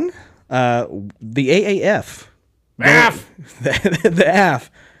 moving on. The AAF, the AF,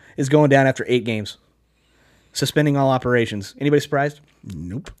 is going down after 8 games, suspending all operations. Anybody surprised?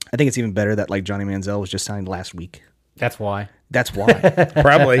 Nope. I think it's even better that like Johnny Manziel was just signed last week. That's why. That's why.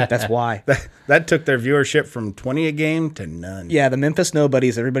 Probably. That's why. That took their viewership from 20 a game to none. Yeah, the Memphis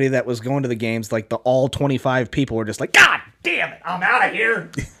Nobodies, everybody that was going to the games, like the all 25 people were just like, God damn it, I'm out of here.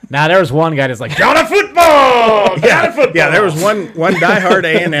 Now there was one guy that's like, "Out of football, out of football." Yeah, there was one diehard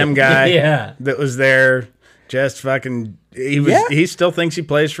A&M guy Yeah. that was there just fucking he still thinks he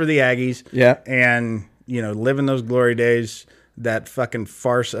plays for the Aggies. Yeah. And, living those glory days, that fucking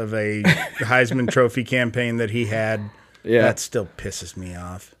farce of a Heisman Trophy campaign that he had, that still pisses me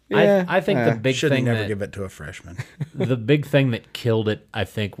off. Yeah. I think the big Shouldn't thing never that, give it to a freshman. the big thing that killed it, I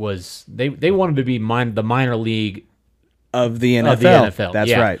think, was they wanted to be the minor league Of the NFL. of the NFL. That's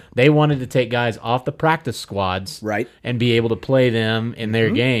Yeah. right. They wanted to take guys off the practice squads, Right. and be able to play them in their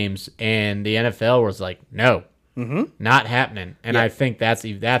games. And the NFL was like, "No, not happening." And I think that's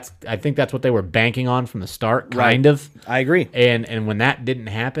what they were banking on from the start, kind of. I agree. And when that didn't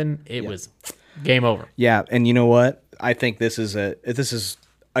happen, it was game over. Yeah, and you know what? I think this is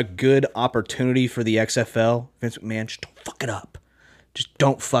a good opportunity for the XFL. Vince McMahon, just don't fuck it up. Just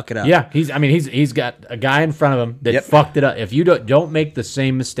don't fuck it up. Yeah, he's got a guy in front of him that fucked it up. If you don't make the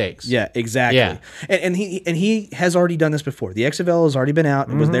same mistakes. Yeah, exactly. Yeah. And he has already done this before. The XFL has already been out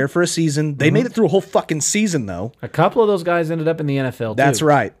and was there for a season. They made it through a whole fucking season though. A couple of those guys ended up in the NFL too. That's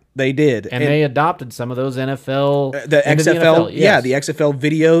right. They did. And they adopted some of those NFL the into XFL, yes. the XFL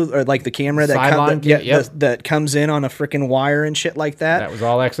video or like the camera that Sideline kit, yep. that comes in on a freaking wire and shit like that. That was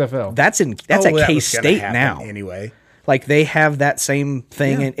all XFL. That's at that was gonna K-State happen now. Anyway. Like they have that same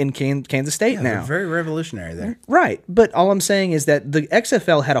thing in Kansas State They're now. very revolutionary there. Right. But all I'm saying is that the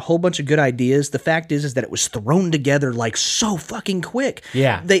XFL had a whole bunch of good ideas. The fact is that it was thrown together like so fucking quick.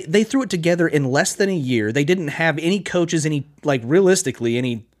 Yeah. They threw it together in less than a year. They didn't have any coaches, realistically,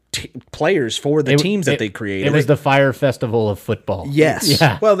 any players for the teams that they created. It was the Fire Festival of football. Yes.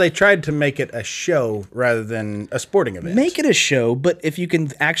 Yeah. Well, they tried to make it a show rather than a sporting event. Make it a show, but if you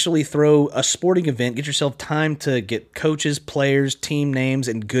can actually throw a sporting event, get yourself time to get coaches, players, team names,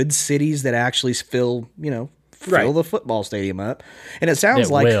 and good cities that actually fill Right. the football stadium up. And it sounds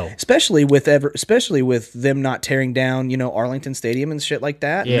It like, will. especially with them not tearing down, Arlington Stadium and shit like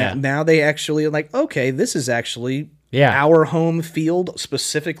that. Yeah. Now they actually are like, okay, this is actually our home field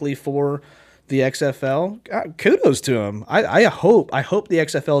specifically for the XFL. Kudos to them. I hope the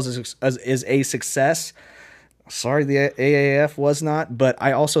XFL is a success. Sorry, the AAF was not, but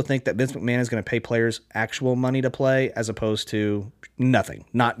I also think that Vince McMahon is going to pay players actual money to play as opposed to nothing,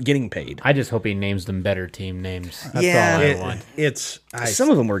 not getting paid. I just hope he names them better team names. That's Yeah. all I want. Some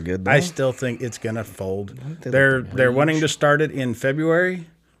of them were good, though. I still think it's gonna fold. They're wanting to start it in February,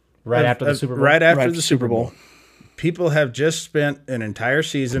 Right after the Super Bowl. Right after Right, the Super Bowl. People have just spent an entire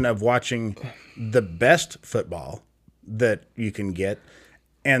season of watching the best football that you can get,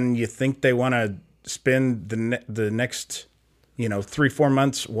 and you think they want to spend the next 3-4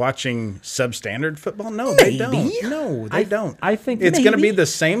 months watching substandard football? No, they don't. No, they don't. I think it's going to be maybe. the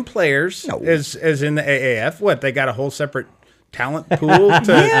same players as in the AAF. What, they got a whole separate talent pool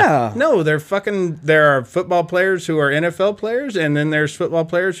to Yeah. No, there are football players who are NFL players, and then there's football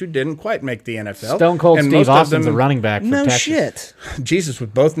players who didn't quite make the NFL. Stone Cold and Steve most of Austin's a them- running back for No Texas. shit. Jesus,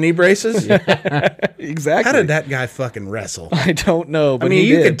 with both knee braces. Exactly. How did that guy fucking wrestle? I don't know, but I mean, he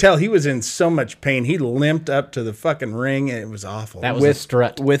you did. could tell he was in so much pain. He limped up to the fucking ring, and it was awful. That was a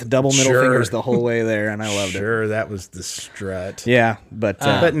strut. with double middle Sure. fingers the whole way there, and I loved it. sure that was the strut. Yeah, but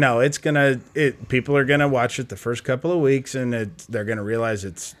But no, people are gonna watch it the first couple of weeks, and they're gonna realize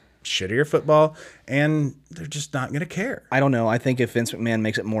it's shittier football, and they're just not gonna care. I don't know. I think if Vince McMahon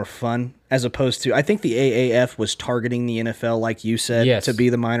makes it more fun, as opposed to, I think the AAF was targeting the NFL, like you said, Yes. to be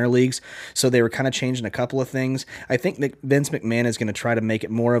the minor leagues. So they were kind of changing a couple of things. I think that Vince McMahon is going to try to make it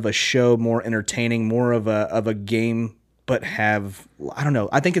more of a show, more entertaining, more of a game, but I don't know.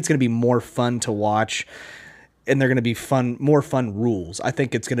 I think it's going to be more fun to watch. And they're going to be more fun rules. I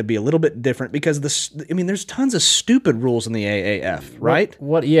think it's going to be a little bit different because there's tons of stupid rules in the AAF, right?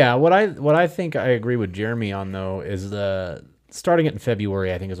 What I think I agree with Jeremy on though is starting it in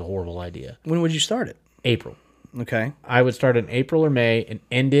February I think is a horrible idea. When would you start it? April. Okay. I would start in April or May and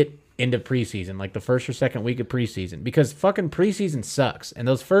end it into preseason, like the first or second week of preseason, because fucking preseason sucks. And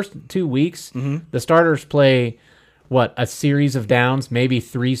those first 2 weeks, the starters play a series of downs, maybe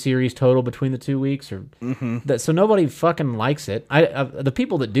 3 series total between the 2 weeks, or so nobody fucking likes it. The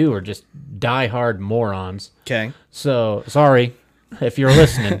people that do are just diehard morons. Okay. So sorry if you're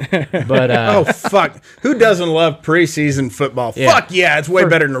listening, but Oh fuck! Who doesn't love preseason football? Yeah. Fuck yeah, it's way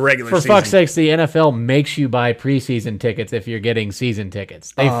better than the regular for season. fuck's sakes, the NFL makes you buy preseason tickets if you're getting season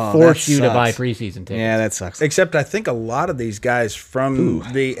tickets. They Oh, force that you to buy sucks. preseason tickets. Yeah, that sucks. Except I think a lot of these guys from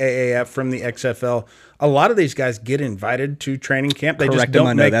the AAF, from the XFL, a lot of these guys get invited to training camp. They just don't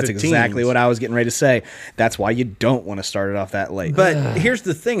Correctamundo. make That's the exactly teams. what I was getting ready to say. That's why you don't want to start it off that late. But here's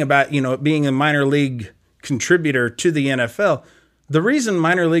the thing about it being a minor league contributor to the NFL. The reason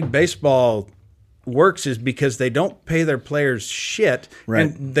minor league baseball works is because they don't pay their players shit, Right.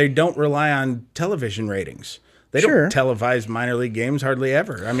 and they don't rely on television ratings. They Sure. don't televise minor league games hardly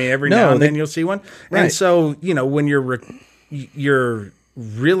ever. I mean, every No, now and they- then you'll see one. Right. And so, when you're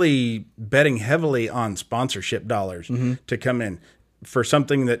really betting heavily on sponsorship dollars Mm-hmm. to come in for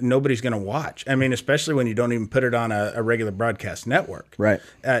something that nobody's going to watch. I mean, especially when you don't even put it on a regular broadcast network. Right.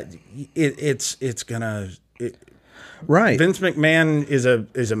 It's gonna. right. Vince McMahon is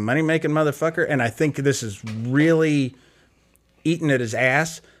a money making motherfucker, and I think this is really eating at his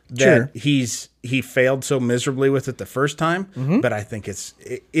ass that Sure. he failed so miserably with it the first time. But I think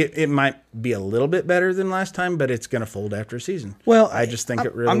it might be a little bit better than last time, but it's going to fold after a season. Well, I just think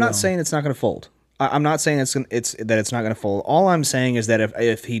it really. I'm not will. saying it's not going to fold. I'm not saying that it's not going to fold. All I'm saying is that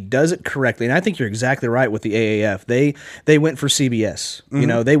if he does it correctly, and I think you're exactly right with the AAF, they went for CBS.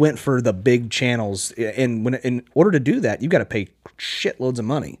 They went for the big channels, and in order to do that, you got to pay shitloads of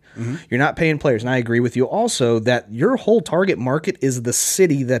money. You're not paying players, and I agree with you also that your whole target market is the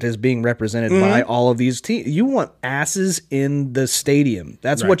city that is being represented by all of these teams. You want asses in the stadium.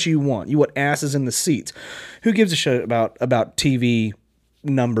 That's what you want. You want asses in the seats. Who gives a shit about TV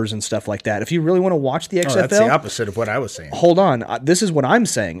numbers and stuff like that? If you really want to watch the XFL, That's the opposite of what I was saying. hold on. This is what I'm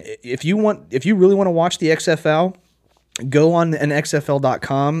saying. If you really want to watch the XFL, go on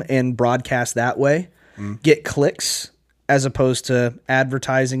nxfl.com and broadcast that way. Get clicks as opposed to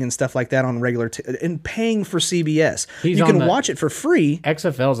advertising and stuff like that on regular and paying for CBS. He's you on can the- watch it for free.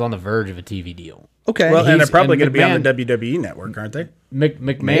 XFL's on the verge of a TV deal. Okay. Well, and they're He's- probably and going to be on the McMahon- WWE network, aren't they?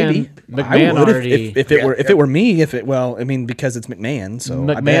 Maybe. McMahon I would already if it were me. Because it's McMahon. So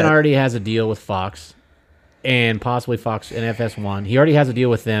I McMahon bet. already has a deal with Fox, and possibly Fox and FS1. He already has a deal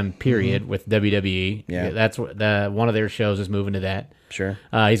with them. Period. With WWE. Yeah. That's what one of their shows is moving to that. Sure.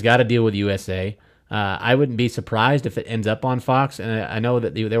 He's got a deal with USA. I wouldn't be surprised if it ends up on Fox. And I know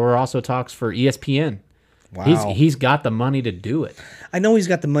that there were also talks for ESPN. Wow. He's got the money to do it. I know he's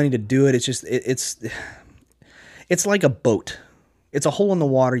got the money to do it. It's just it's like a boat. It's a hole in the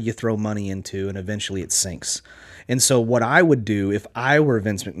water you throw money into, and eventually it sinks. And so what I would do if I were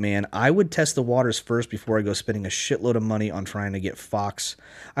Vince McMahon, I would test the waters first before I go spending a shitload of money on trying to get Fox.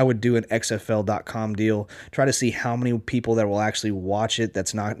 I would do an XFL.com deal, try to see how many people that will actually watch it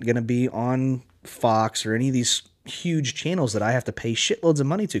that's not going to be on Fox or any of these huge channels that I have to pay shitloads of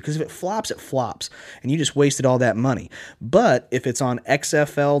money to, because if it flops, and you just wasted all that money. But if it's on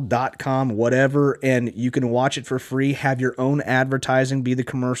XFL.com, whatever, and you can watch it for free, have your own advertising be the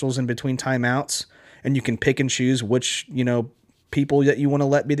commercials in between timeouts, and you can pick and choose which, people that you want to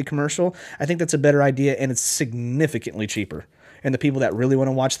let be the commercial, I think that's a better idea, and it's significantly cheaper. And the people that really want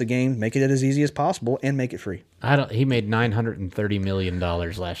to watch the game, make it as easy as possible and make it free. He made $930 million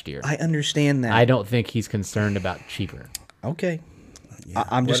last year. I understand that. I don't think he's concerned about cheaper. Okay.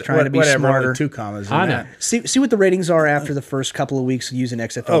 I'm just trying to be whatever, smarter. only 2 commas in I know. that. See what the ratings are after the first couple of weeks using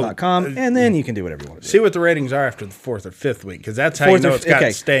XFL.com, and then you can do whatever you want to do. See what the ratings are after the 4th or 5th week, because that's how you Fourth or know it's got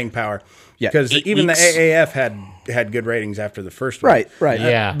okay. staying power. Yeah. Because 8 even weeks. the AAF had good ratings after the first week. Right.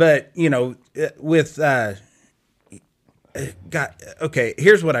 Yeah. But, with...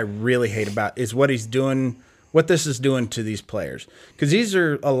 here's what I really hate about is what he's doing, what this is doing to these players. Because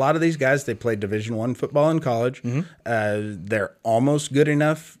a lot of these guys, they played Division I football in college. They're almost good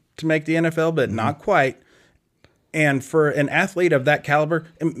enough to make the NFL, but not quite. And for an athlete of that caliber,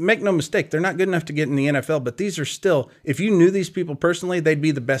 and make no mistake, they're not good enough to get in the NFL, but these are still, if you knew these people personally, they'd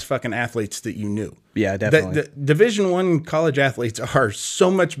be the best fucking athletes that you knew. Yeah, definitely. The Division I college athletes are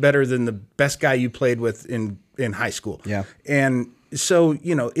so much better than the best guy you played with in high school. Yeah. And so,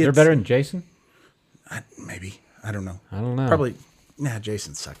 it's... They're better than Jason? Maybe. I don't know. Probably. Nah,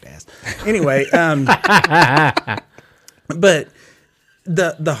 Jason sucked ass. Anyway, but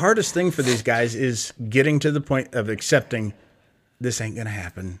the hardest thing for these guys is getting to the point of accepting this ain't going to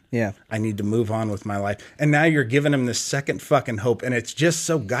happen. Yeah. I need to move on with my life. And now you're giving them this second fucking hope, and it's just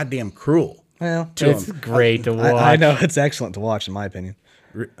so goddamn cruel. Well, It's him. great to watch. I know it's excellent to watch, in my opinion.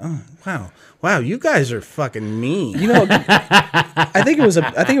 Wow, you guys are fucking mean. I think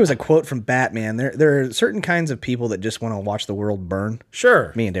it was a quote from Batman. There are certain kinds of people that just want to watch the world burn.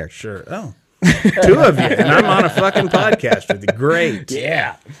 Sure. Me and Derek. Sure. Oh. 2 of you, and I'm on a fucking podcast with you. Great.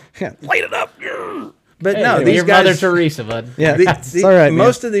 Yeah. Light it up. But Hey, no, you're these Mother guys... Teresa, bud. Yeah. It's all right, man.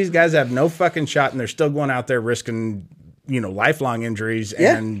 Most of these guys have no fucking shot, and they're still going out there risking, lifelong injuries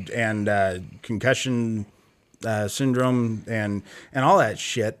Yeah. and concussion syndrome and all that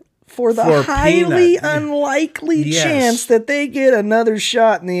shit for the for highly peanut. unlikely Yes. chance that they get another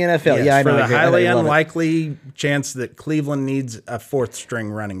shot in the NFL. Yes, Yeah, I know. for the I highly love it. unlikely chance that Cleveland needs a 4th string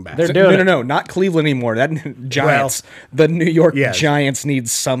running back. They're doing it. No, not Cleveland anymore. That Giants. The New York Yes. Giants need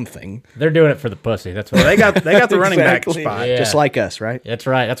something. They're doing it for the pussy. That's what. They got the running back Exactly. spot. Yeah. Just like us, right? That's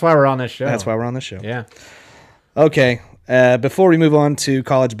right. That's why we're on this show. That's why we're on the show. Yeah. Okay. Before we move on to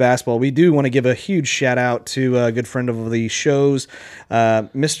college basketball, we do want to give a huge shout out to a good friend of the shows,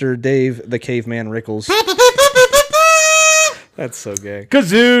 Mr. Dave the Caveman Rickles. That's so gay.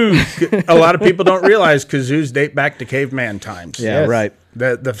 Kazoo. A lot of people don't realize kazoos date back to caveman times. Yeah, Yes. right.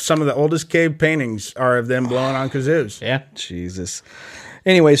 Some of the oldest cave paintings are of them blowing on kazoos. Yeah. Jesus.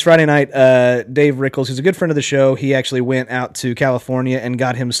 Anyways, Friday night, Dave Rickles, who's a good friend of the show, he actually went out to California and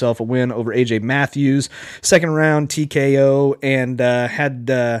got himself a win over AJ Matthews, second round TKO, and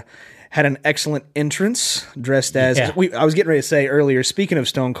had an excellent entrance, dressed as Yeah. I was getting ready to say earlier. Speaking of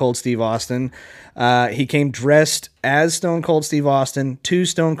Stone Cold Steve Austin, he came dressed as Stone Cold Steve Austin to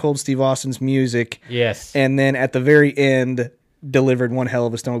Stone Cold Steve Austin's music, Yes. and then at the very end, delivered one hell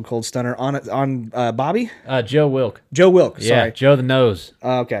of a Stone Cold Stunner on Bobby. Joe Wilk. Joe Wilk, Yeah. sorry. Joe the Nose.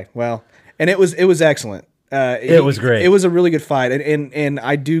 Okay, well, and it was excellent. It was great. It was a really good fight, and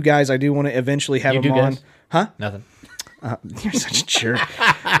I do want to eventually have You him do, on. guys? Huh? Nothing. You're such a jerk.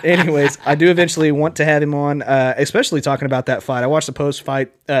 Anyways, I do eventually want to have him on, especially talking about that fight. I watched the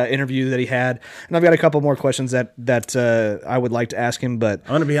post-fight interview that he had, and I've got a couple more questions that I would like to ask him. But I'm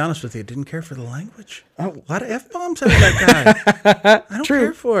going to be honest with you. I didn't care for the language. A lot of F-bombs out of that guy. I don't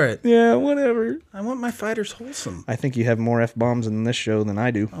care for it. yeah, whatever. I want my fighters wholesome. I think you have more F-bombs in this show than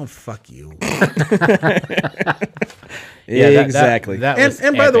I do. Oh, fuck you. Exactly.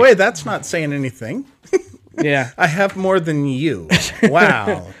 And by the way, that's not saying anything. Yeah. I have more than you.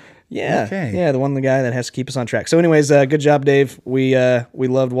 Wow. Yeah. Okay. Yeah, the guy that has to keep us on track. So anyways, good job, Dave. We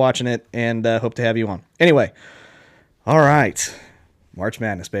loved watching it and hope to have you on. Anyway. All right. March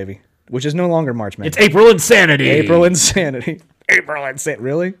Madness, baby. Which is no longer March Madness. It's April Insanity. April Insanity. April Insanity.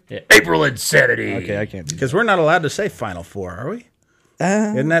 Really? Yeah. April Insanity. Okay, I can't do that. Because we're not allowed to say Final Four, are we?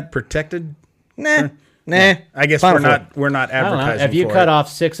 Isn't that protected? Nah. I guess Final we're not I don't know. advertising If you for cut it. off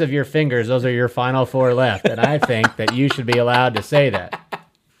 6 of your fingers, those are your final 4 left. And I think that you should be allowed to say that.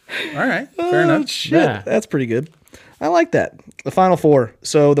 All right. Fair enough. Shit, Yeah. that's pretty good. I like that. The Final Four.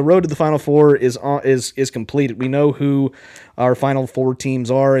 So the road to the Final Four is completed. We know who our Final Four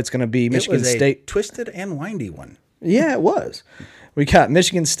teams are. It's going to be Michigan it was State. a twisted and windy one. Yeah, it was. We got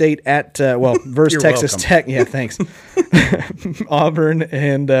Michigan State at versus You're Texas welcome. Tech. Yeah, thanks. Auburn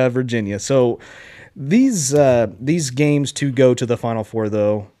and Virginia. So these games to go to the Final Four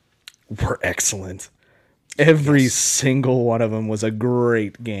though were excellent. Every single one of them was a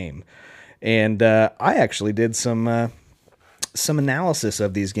great game, and I actually did some analysis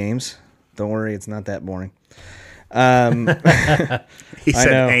of these games. Don't worry, it's not that boring. He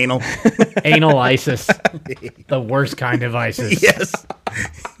said know. anal. Anal ISIS. The worst kind of ISIS. Yes.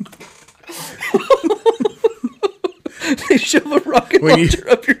 They shove a rocket When you- launcher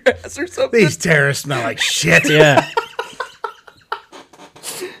up your ass or something. These terrorists smell like shit. Yeah.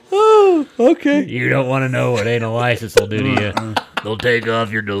 Okay. You don't want to know what anal ISIS will do to you. They'll take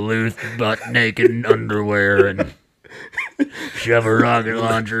off your Duluth butt-naked underwear and shove a rocket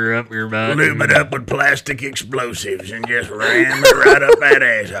launcher up your butt. Lube it up with plastic explosives and just ram it right up that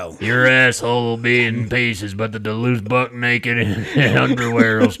asshole. Your asshole will be in pieces, but the Duluth butt-naked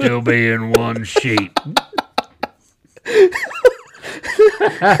underwear will still be in one sheet.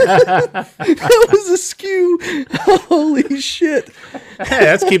 That was askew. Holy shit. Hey,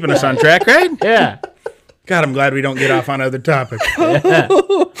 that's keeping us on track, right? Yeah. God, I'm glad we don't get off on other topics.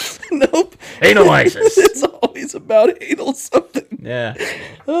 Nope. Anal ISIS. It's always about anal something. Yeah.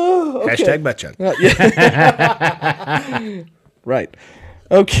 Hashtag butt chug. Right.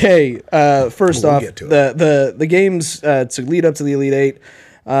 Okay. First We'll off, get to the games to lead up to the Elite Eight,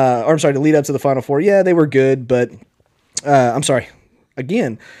 to lead up to the Final Four, yeah, they were good, but I'm sorry.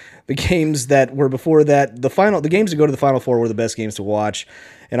 Again, the games that were before that, the games to go to the Final Four were the best games to watch,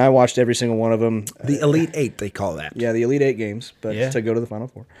 and I watched every single one of them. The Elite Eight, they call that. Yeah, the Elite Eight games, but Yeah. to go to the Final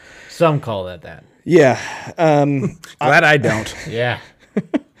Four. Some call that. Yeah. Glad I don't. Yeah.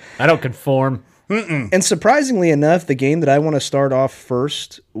 I don't conform. And surprisingly enough, the game that I want to start off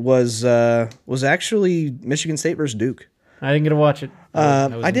first was actually Michigan State versus Duke. I didn't get to watch it. I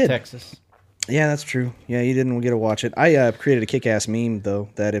was I in did. Texas. Yeah, that's true. Yeah, you didn't get to watch it. I created a kick-ass meme, though,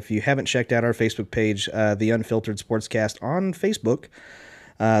 that if you haven't checked out our Facebook page, The Unfiltered Sportscast on Facebook,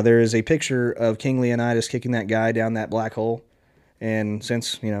 there is a picture of King Leonidas kicking that guy down that black hole. And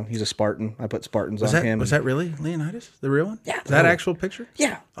since, he's a Spartan, I put Spartans on him. Was that really Leonidas? The real one? Yeah, Is that actual picture?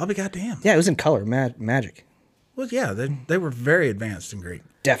 Yeah. I'll be goddamn. Yeah, it was in color. Magic. Well, yeah, they were very advanced and great.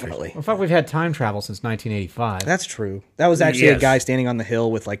 Definitely. Well, fuck, we've had time travel since 1985. That's true. That was actually a Yes. guy standing on the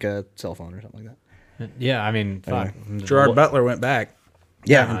hill with like a cell phone or something like that. Yeah, I mean, fuck. Gerard Butler went back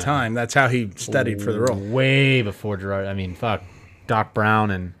Yeah. in time. That's how he studied for the role. Way before Gerard. I mean, fuck. Doc Brown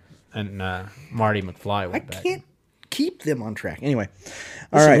and Marty McFly I went back. can't keep them on track. Anyway.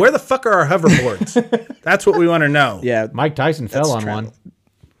 All Listen, right. where the fuck are our hoverboards? That's what we want to know. Yeah. Mike Tyson fell That's on travel. one.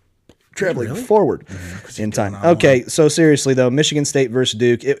 Traveling forward in time. Okay, so seriously though, Michigan State versus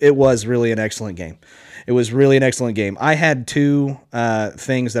Duke, it was really an excellent game. It was really an excellent game. I had two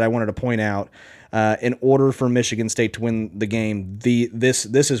things that I wanted to point out. In order for Michigan State to win the game, this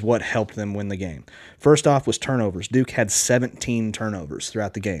is what helped them win the game. First off was turnovers. Duke had 17 turnovers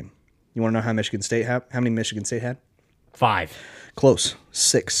throughout the game. You want to know how many Michigan State had? 5. Close,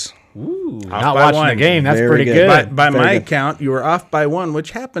 6. Not by watching one. the game. That's Very pretty good. good. By Very my good. account, you were off by one,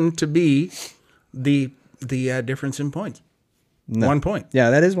 which happened to be the difference in points. 1 point.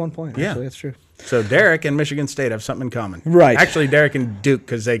 Yeah, that is 1 point. Yeah. Actually, that's true. So Derek and Michigan State have something in common. Right. Actually, Derek and Duke,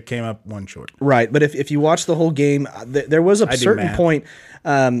 because they came up one short. Right, but if you watch the whole game, there was a do certain math. point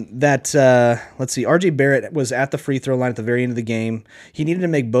that let's see, RJ Barrett was at the free throw line at the very end of the game. He needed to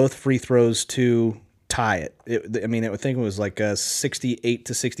make both free throws to tie it. I think it was like 68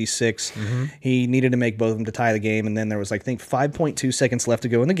 to 66. He needed to make both of them to tie the game, and then there was 5.2 seconds left to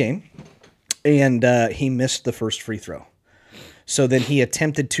go in the game, and he missed the first free throw. So then he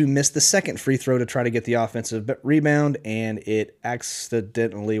attempted to miss the second free throw to try to get the offensive rebound, and it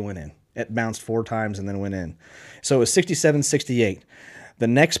accidentally went in. It bounced 4 times and then went in. So it was 67-68. The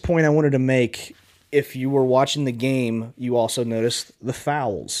next point I wanted to make if you were watching the game, you also noticed the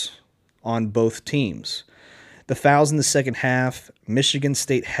fouls on both teams. The fouls in the second half, Michigan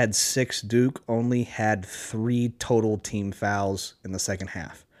State had 6. Duke only had 3 total team fouls in the second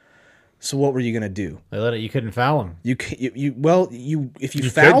half. So what were you going to do? You couldn't foul him. If you You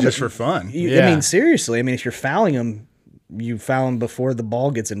foul could just for fun. I Yeah. mean, seriously. I mean, if you're fouling them, you foul them before the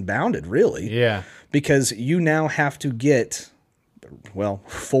ball gets inbounded, really. Yeah. Because you now have to get,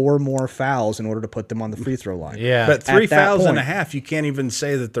 4 more fouls in order to put them on the free throw line. Yeah. But 3 At that fouls and a point. half, you can't even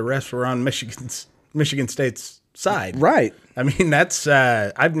say that the refs were on Michigan State's side. Right. I mean, that's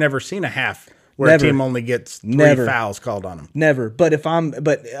I've never seen a half where Never. a team only gets 3 Never. fouls called on them. Never. But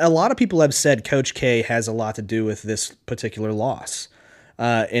a lot of people have said Coach K has a lot to do with this particular loss,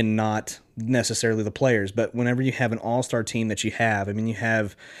 and not necessarily the players. But whenever you have an all-star team that you have, I mean, you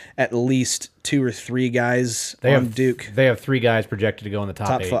have at least 2 or 3 guys on Duke. They have 3 guys projected to go in the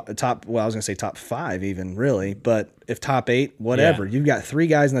top 8. I was going to say top 5 even, really. But if top 8, whatever. Yeah. You've got 3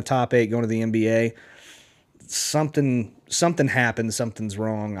 guys in the top 8 going to the NBA. Something happened. Something's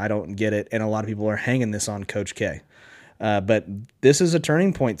wrong. I don't get it. And a lot of people are hanging this on Coach K. But this is a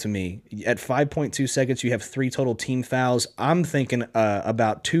turning point to me. At 5.2 seconds, you have 3 total team fouls. I'm thinking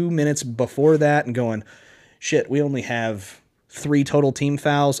about 2 minutes before that and going, shit, we only have 3 total team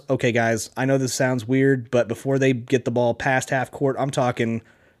fouls. Okay, guys, I know this sounds weird, but before they get the ball past half court, I'm talking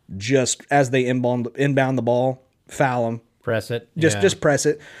just as they inbound the ball, foul them. Press it. Just press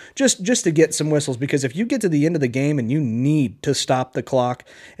it, just to get some whistles. Because if you get to the end of the game and you need to stop the clock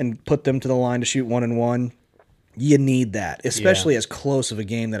and put them to the line to shoot 1-and-1, you need that, especially as close of a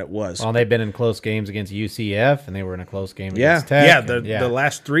game that it was. Well, they've been in close games against UCF, and they were in a close game Yeah. against Tech. Yeah, the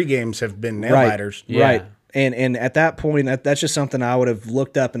last 3 games have been nail Right. biters. Yeah. Right. And at that point, that's just something I would have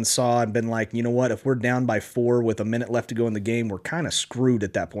looked up and saw and been like, you know what? If we're down by 4 with a minute left to go in the game, we're kind of screwed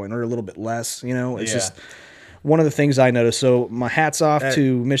at that point, or a little bit less. You know, it's just one of the things I noticed. So my hat's off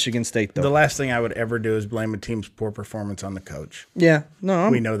to Michigan State, though. The last thing I would ever do is blame a team's poor performance on the coach. Yeah, no,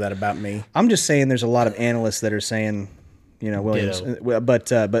 We know that about me. I'm just saying there's a lot of analysts that are saying, you know, Williams.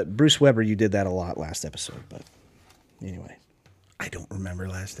 But Bruce Weber, you did that a lot last episode. But anyway, I don't remember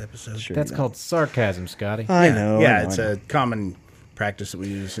last episode. Sure. That's called sarcasm, Scotty. I know. Yeah, I know, it's I know. a common practice that we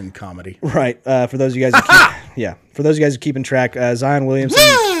use in comedy. Right. For those of you guys, for those of you guys who keeping track, Zion Williamson.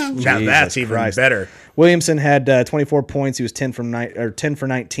 Now Jesus that's even Christ. better. Williamson had 24 points. He was 10 for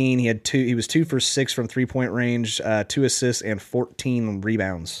 19. He was 2 for 6 from 3-point range, 2 assists and 14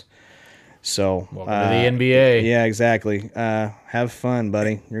 rebounds. So Welcome to the NBA. Yeah, exactly. Have fun,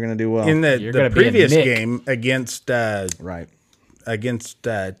 buddy. You're gonna do well. In You're the gonna be a previous Nick. game against right.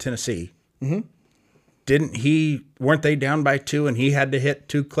 Tennessee, weren't they down by 2 and he had to hit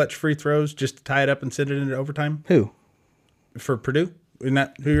 2 clutch free throws just to tie it up and send it into overtime Who? for Purdue? Isn't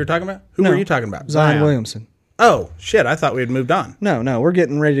that who you're talking about? Who were you talking about? Zion Zion. Williamson. Oh, shit. I thought we had moved on. No, we're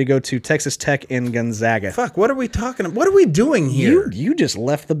getting ready to go to Texas Tech and Gonzaga. Fuck, what are we talking about? What are we doing here? You just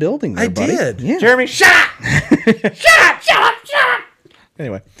left the building there, I buddy. did. Yeah. Jeremy, shut up!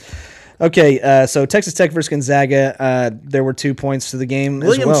 Anyway. Okay, so Texas Tech versus Gonzaga. There were 2 points to the game as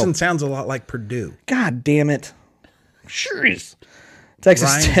Williamson well. sounds a lot like Purdue. God damn it. Texas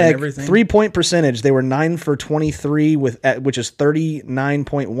Rhymes and Tech, everything. 3-point percentage. They were 9 for 23, which is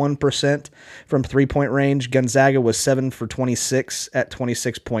 39.1% from 3-point range. Gonzaga was 7 for 26 at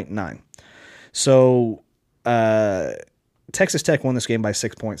 26.9. So Texas Tech won this game by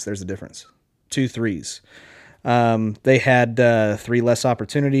 6 points. There's the difference. 2 threes. They had 3 less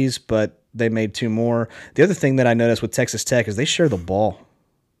opportunities, but they made 2 more. The other thing that I noticed with Texas Tech is they share the ball.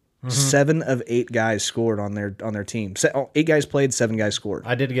 7 of 8 guys scored on their team. 8 guys played, 7 guys scored.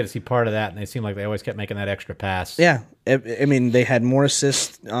 I did get to see part of that, and they seemed like they always kept making that extra pass. Yeah, I mean they had more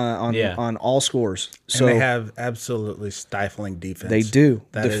assists on all scores. So And they have absolutely stifling defense. They do.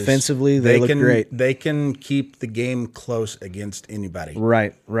 That is- Defensively, they look great. They can keep the game close against anybody.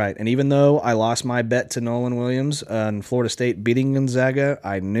 Right. And even though I lost my bet to Nolan Williams on Florida State beating Gonzaga,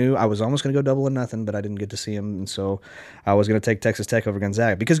 I knew I was almost going to go 2-0, but I didn't get to see him, and so I was going to take Texas Tech over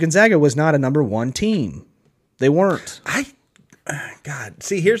Gonzaga because Gonzaga was not a number 1 team. They weren't. God,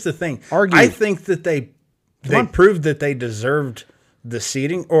 see, here's the thing. Argue. I think that they proved that they deserved the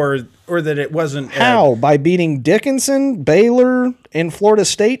seeding, or that it wasn't. How? By beating Dickinson, Baylor, and Florida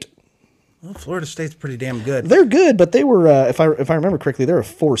State? Well, Florida State's pretty damn good. They're good, but they were, if I remember correctly, they're a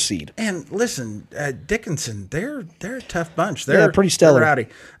 4 seed. And listen, Dickinson, they're a tough bunch. They're pretty stellar. They're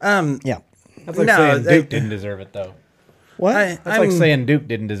rowdy. Yeah. That's like No, saying they- Duke didn't deserve it, though. What? That's like saying Duke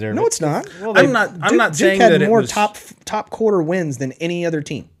didn't deserve it. No, it's not. Well, I'm not Duke saying had that it more was top quarter wins than any other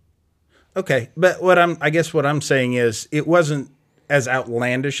team. okay. But I guess what I'm saying is it wasn't as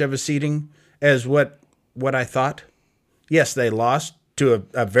outlandish of a seeding as what I thought. Yes, they lost to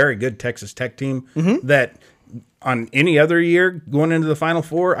a very good Texas Tech team that on any other year going into the Final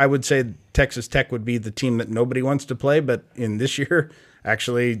Four, I would say Texas Tech would be the team that nobody wants to play, but in this year,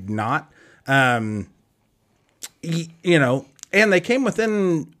 actually not. You know, and they came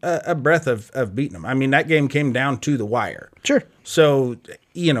within a breath of beating them. I mean, that game came down to the wire. Sure. So,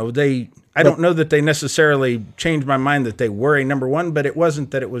 you know, I don't know that they necessarily changed my mind that they were a number one, but it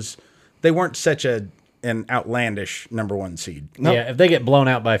wasn't that they weren't such an outlandish number one seed. No. Yeah, if they get blown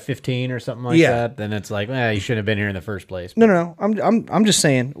out by 15 or something like Yeah. that, then it's like, you shouldn't have been here in the first place. No. I'm just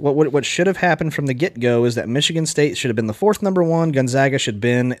saying what should have happened from the get go is that Michigan State should have been the fourth number one. Gonzaga should have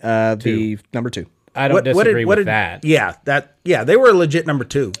been the number two. I don't disagree with that. Yeah, they were a legit number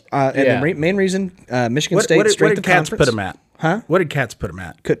two. And Yeah. the main reason Michigan State What straight did to Cats conference. put them at? Huh? What did Cats put them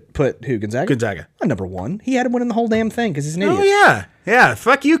at? Could put who Gonzaga? Gonzaga. Number one. He had him winning the whole damn thing because he's an idiot. Oh yeah.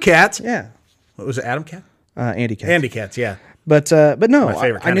 Fuck you, Cats. Yeah. What was it? Adam Cat? Andy Katz. Andy Cats. Yeah. But no, My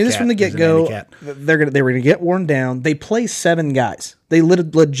favorite I kind knew of this cat from the is an get go. Andy cat. They were gonna get worn down. They play 7 guys. They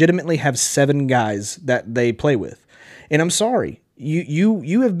legitimately have 7 guys that they play with. And I'm sorry,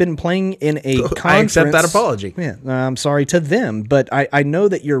 you have been playing in a conference. I accept that apology. Yeah, I'm sorry to them, but I know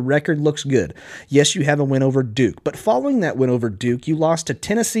that your record looks good. Yes, you have a win over Duke, but following that win over Duke, you lost to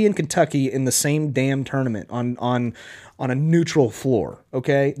Tennessee and Kentucky in the same damn tournament on a neutral floor,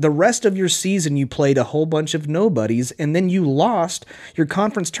 okay? The rest of your season, you played a whole bunch of nobodies, and then you lost your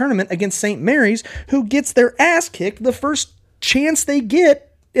conference tournament against St. Mary's, who gets their ass kicked the first chance they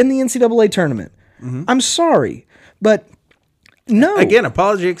get in the NCAA tournament. I'm sorry, but no. Again,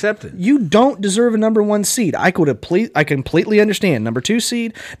 apology accepted. You don't deserve a number one seed. I completely understand. Number 2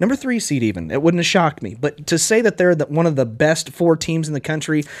 seed, number 3 seed even. It wouldn't have shocked me. But to say that they're one of the best 4 teams in the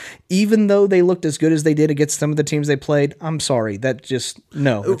country, even though they looked as good as they did against some of the teams they played, I'm sorry. That just,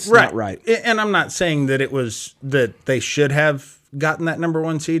 no, it's not right. And I'm not saying that it was that they should have gotten that number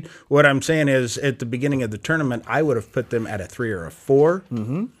one seed. What I'm saying is at the beginning of the tournament, I would have put them at a 3 or a 4.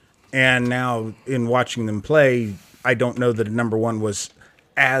 Mm-hmm. And now in watching them play, I don't know that a number one was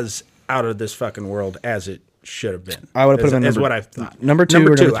as out of this fucking world as it should have been. I would have put them as in what I thought. number 2 or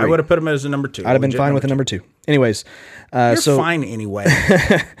number 3. I would have put them as a number 2. I'd have been fine with a number 2. Anyways, You're so fine anyway.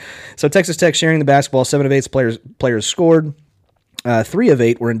 So Texas Tech sharing the basketball. 7 of 8 players scored. 3 of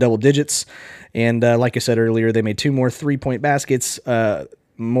 8 were in double digits. And like I said earlier, they made 2 more 3-point baskets,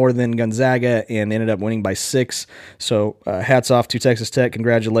 more than Gonzaga, and ended up winning by 6. So hats off to Texas Tech.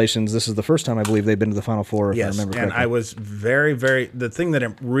 Congratulations. This is the first time I believe they've been to the Final Four, if I remember correctly. And I was very, very... The thing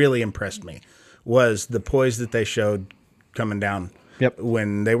that really impressed me was the poise that they showed coming down. Yep.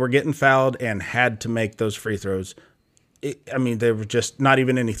 When they were getting fouled and had to make those free throws. They were just not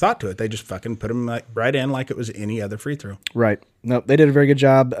even any thought to it. They just fucking put them right in like it was any other free throw. Right. No, they did a very good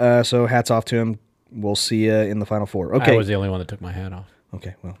job. So hats off to them. We'll see you in the Final Four. Okay. I was the only one that took my hat off.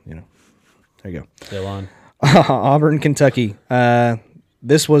 Okay. Well, there you go. Still on. Auburn, Kentucky.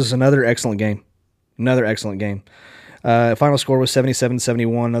 This was another excellent game. Final score was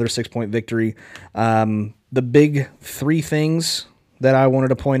 77-71, another 6-point victory. The big 3 things that I wanted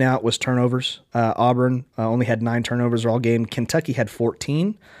to point out was turnovers. Auburn only had 9 turnovers all game. Kentucky had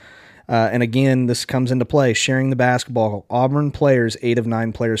 14. And again, this comes into play, sharing the basketball. Auburn players, 8 of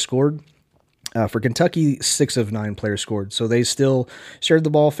 9 players scored. For Kentucky, 6 of 9 players scored. So they still shared the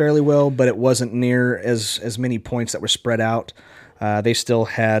ball fairly well, but it wasn't near as many points that were spread out. They still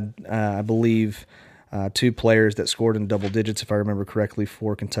had, I believe, 2 players that scored in double digits, if I remember correctly,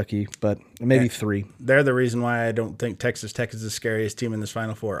 for Kentucky, but maybe 3. They're the reason why I don't think Texas Tech is the scariest team in this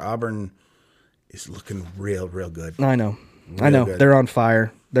Final Four. Auburn is looking real good. I know. Good. They're on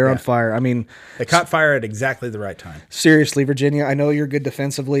fire. On fire. I mean, they caught fire at exactly the right time. Seriously, Virginia, I know you're good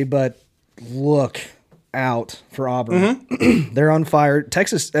defensively, but look out for Auburn. Mm-hmm. They're on fire.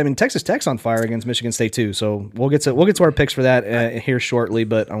 Texas Tech's on fire against Michigan State too. So we'll get to our picks for that here shortly.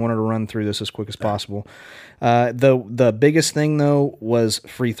 But I wanted to run through this as quick as possible. The biggest thing though was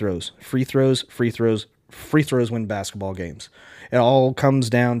free throws. Free throws win basketball games. It all comes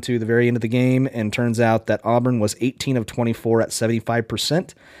down to the very end of the game, and turns out that Auburn was 18 of 24 at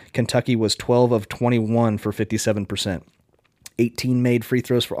 75%. Kentucky was 12 of 21 for 57%. 18 made free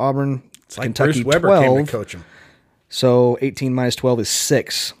throws for Auburn. It's like Kentucky Bruce Weber 12. came to coach him. So 18 minus 12 is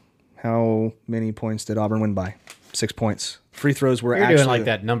 6. How many points did Auburn win by? 6 points. Free throws were You're actually doing like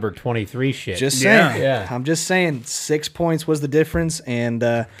that number 23 shit. Just saying. Yeah. I'm just saying 6 points was the difference, and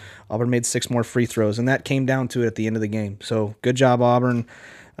Auburn made 6 more free throws, and that came down to it at the end of the game. So good job, Auburn.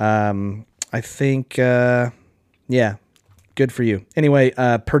 I think, good for you. Anyway,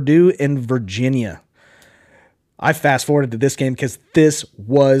 Purdue and Virginia. I fast forwarded to this game because this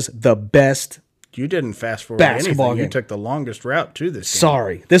was the best. You didn't fast forward Basketball anything. game. You took the longest route to this game.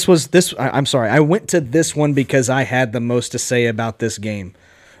 Sorry, I'm sorry. I went to this one because I had the most to say about this game.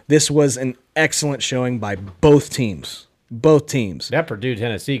 This was an excellent showing by both teams. Both teams. That Purdue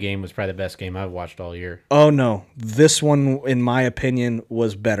Tennessee game was probably the best game I've watched all year. Oh no, this one, in my opinion,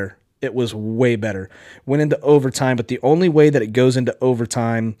 was better. It was way better. Went into overtime, but the only way that it goes into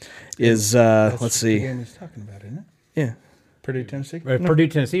overtime is let's The see. game he's talking about, isn't it? Yeah, Purdue, Tennessee. Purdue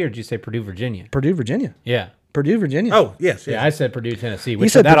Tennessee, or did you say Purdue Virginia? Purdue, Virginia. Yeah. Purdue, Virginia. Oh, yes. Yeah, yes. I said Purdue Tennessee,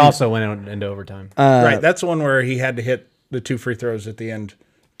 which said that Purdue. also went into overtime. Right. That's the one where he had to hit the 2 free throws at the end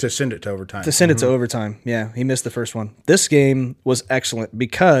to send it to overtime. To send it to overtime. Yeah, he missed the first one. This game was excellent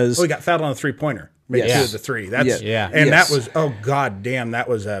because Oh, he got fouled on a 3-pointer. Made Yes. 2 of the 3. That's Yeah. And Yes. that was, oh god damn, that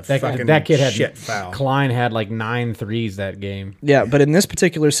was a fucking that kid had shit foul. Klein had like 9 threes that game. yeah, but in this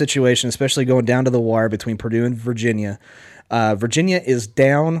particular situation, especially going down to the wire between Purdue and Virginia, Virginia is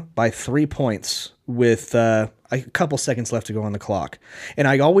down by 3 points with a couple seconds left to go on the clock. And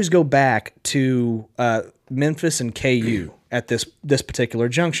I always go back to Memphis and KU at this particular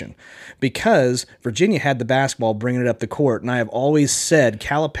junction because Virginia had the basketball bringing it up the court. And I have always said,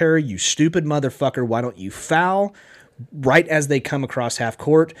 Calipari, you stupid motherfucker, why don't you foul right as they come across half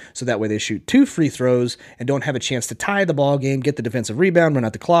court, so that way they shoot 2 free throws and don't have a chance to tie the ball game, get the defensive rebound, run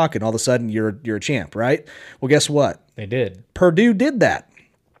out the clock, and all of a sudden you're a champ, right? Well, guess what? They did. Purdue did that.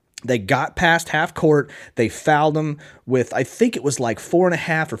 They got past half court. They fouled them with, I think it was like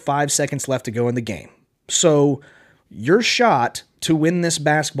 4.5 or 5 seconds left to go in the game. So your shot to win this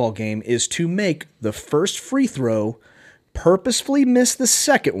basketball game is to make the first free throw, purposefully miss the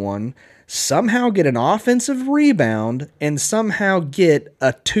second one, somehow get an offensive rebound, and somehow get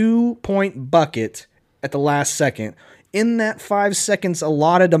a 2-point bucket at the last second in that 5 seconds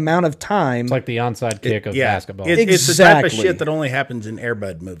allotted amount of time. It's like the onside kick of basketball. It's the type of Exactly. shit that only happens in Air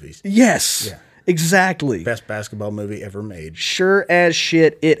Bud movies. Yes, Yeah. exactly. Best basketball movie ever made. Sure as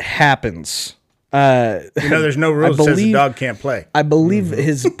shit, it happens. You know, there's no rule that says the believe- dog can't play. I believe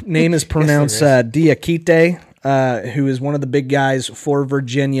his name is pronounced Diakite, who is one of the big guys for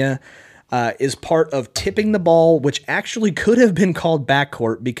Virginia, is part of tipping the ball, which actually could have been called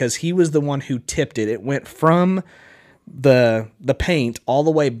backcourt because he was the one who tipped it. It went from the paint all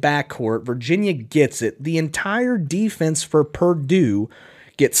the way backcourt. Virginia gets it. The entire defense for Purdue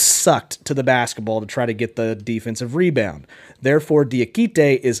gets sucked to the basketball to try to get the defensive rebound. Therefore,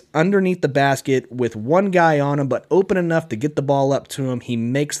 Diakite is underneath the basket with one guy on him, but open enough to get the ball up to him. He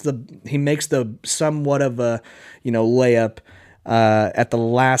makes the somewhat of a layup at the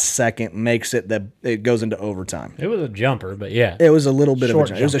last second, makes it that it goes into overtime. It was a jumper, but yeah. It was a little bit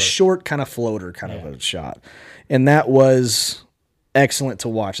Short of it was a jumper. short kind of floater kind of a shot. And that was excellent to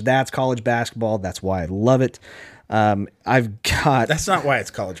watch. That's college basketball. That's why I love it. I've got That's not why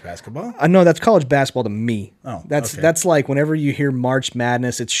it's college basketball. I know that's college basketball to me. Oh, that's okay. that's like whenever you hear March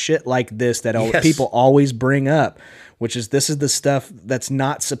Madness, it's shit like this that Yes. people always bring up, which is this is the stuff that's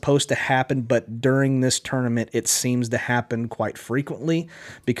not supposed to happen, but during this tournament it seems to happen quite frequently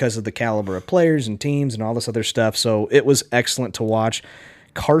because of the caliber of players and teams and all this other stuff. So it was excellent to watch.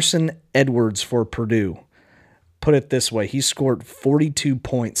 Carson Edwards for Purdue. Put it this way, he scored 42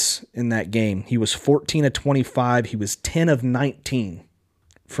 points in that game. He was 14 of 25. He was 10 of 19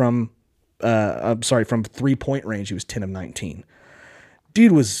 from 3-point range. He was 10 of 19.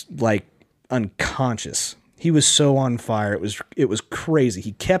 Dude was like unconscious. He was so on fire. It was crazy.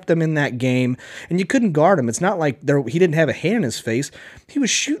 He kept them in that game, and you couldn't guard him. It's not like he didn't have a hand in his face. He was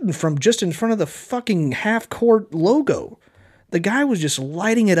shooting from just in front of the fucking half-court logo. The guy was just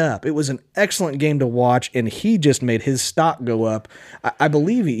lighting it up. It was an excellent game to watch, and he just made his stock go up. I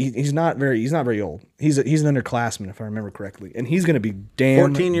believe he's not very old. He's an underclassman, if I remember correctly, and he's going to be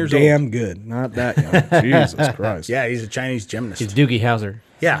 14 years damn good. Not that young. Jesus Christ. Yeah, he's a Chinese gymnast. He's Doogie Howser.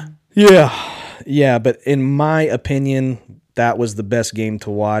 Yeah. Yeah, but in my opinion, that was the best game to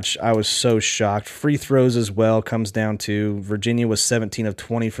watch. I was so shocked. Free throws as well comes down to Virginia was 17 of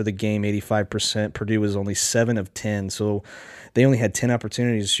 20 for the game, 85%. Purdue was only 7 of 10, so they only had 10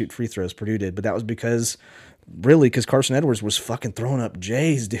 opportunities to shoot free throws. Purdue did, but that was because Carson Edwards was fucking throwing up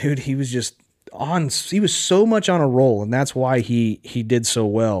J's, dude. He was just he was so much on a roll, and that's why he did so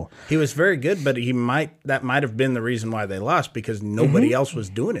well. He was very good, but that might have been the reason why they lost because nobody else was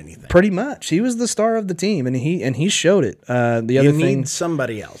doing anything. Pretty much, he was the star of the team, and he showed it. You need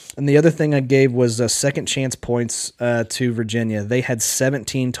somebody else. And the other thing I gave was second chance points to Virginia. They had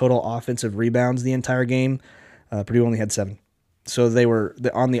 17 total offensive rebounds the entire game. Purdue only had 7. So they were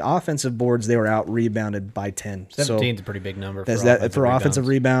on the offensive boards. They were out rebounded by 10. 17 is a pretty big number for That's offensive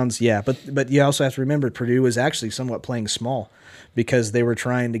rebounds. Yeah, but you also have to remember Purdue was actually somewhat playing small because they were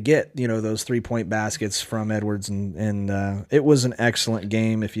trying to get those 3-point baskets from Edwards, and it was an excellent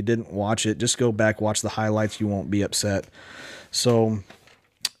game. If you didn't watch it, just go back, watch the highlights. You won't be upset. So,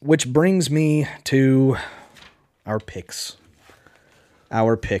 which brings me to our picks. Derek,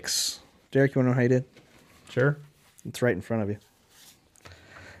 you want to know how you did? Sure. It's right in front of you.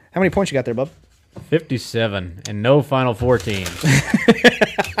 How many points you got there, bub? 57 and no Final Four teams.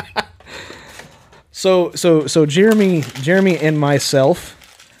 So Jeremy and myself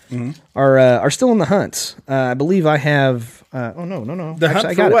are still in the hunt. I believe I have. No. The Actually, I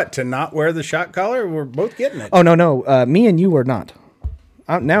hunt got for it. what? To not wear the shot collar? We're both getting it. Oh no. Me and you are not.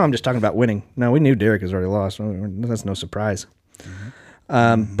 Now I'm just talking about winning. No, we knew Derek has already lost. That's no surprise.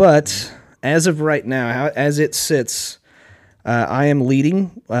 But as of right now, as it sits, I am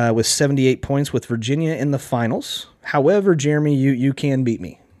leading with 78 points with Virginia in the finals. However, Jeremy, you can beat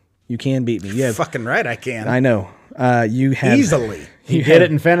me. You can beat me. You have, Fucking right, I can. I know. You have Easily. He did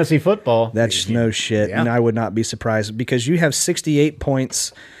it in fantasy football. That's no shit, Yeah. and I would not be surprised because you have 68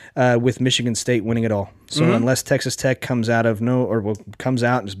 points with Michigan State winning it all. So unless Texas Tech comes out and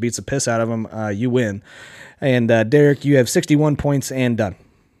just beats the piss out of them, you win. And Derek, you have 61 points and done.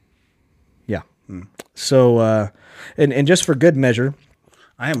 Yeah. So, and just for good measure,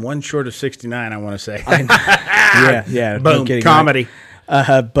 I am one short of 69, I want to say. yeah. No Boom. kidding, Comedy.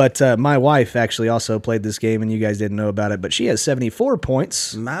 right? But my wife actually also played this game, and you guys didn't know about it. But she has 74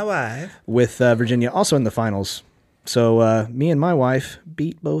 points My wife. with Virginia, also in the finals. So me and my wife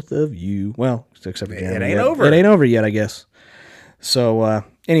beat both of you. Well, except for Jeremy. ain't over. It ain't over yet, I guess. So,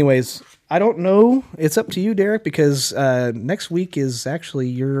 anyways, I don't know. It's up to you, Derek, because next week is actually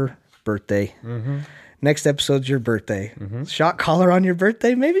your birthday. Next episode's your birthday. Shot collar on your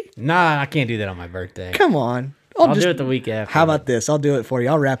birthday, maybe? Nah, I can't do that on my birthday. Come on. I'll do it the week after. How about this? I'll do it for you.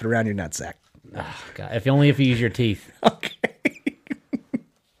 I'll wrap it around your nutsack. Oh, God. If you use your teeth. Okay.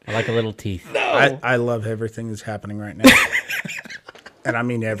 I like a little teeth. I love everything that's happening right now. And I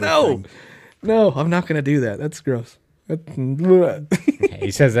mean everything. No, I'm not going to do that. That's gross.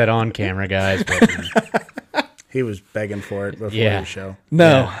 He says that on camera, guys. But He was begging for it before Yeah. the show.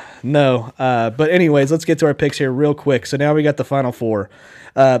 No. But anyways, let's get to our picks here real quick. So now we got the final four.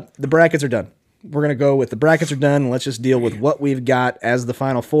 The brackets are done. We're going to go with the brackets are done. And let's just deal with what we've got as the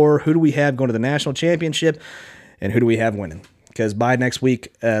final four. Who do we have going to the national championship? And who do we have winning? Because by next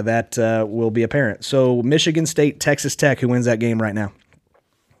week, that will be apparent. So Michigan State, Texas Tech, who wins that game right now?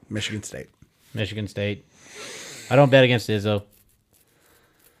 Michigan State. Michigan State. I don't bet against Izzo.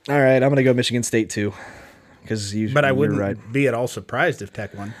 All right, I'm going to go Michigan State too. But I wouldn't right. be at all surprised if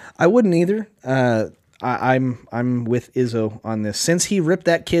Tech won. I wouldn't either. I'm with Izzo on this. Since he ripped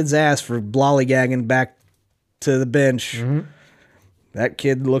that kid's ass for lollygagging back to the bench, that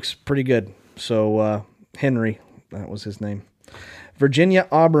kid looks pretty good. So Henry, that was his name. Virginia,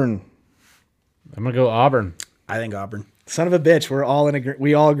 Auburn. I'm going to go Auburn. I think Auburn. Son of a bitch.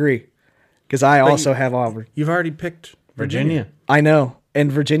 We all agree. Because I also have Auburn. You've already picked Virginia. I know.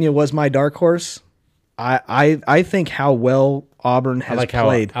 And Virginia was my dark horse. I think how well Auburn has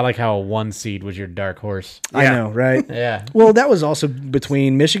played. I like how a 1 seed was your dark horse. I know, right? Yeah. Well, that was also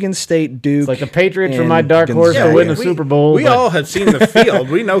between Michigan State, Duke. It's like the Patriots were and my dark horse Gonzaga. to win the Super Bowl. We but all have seen the field.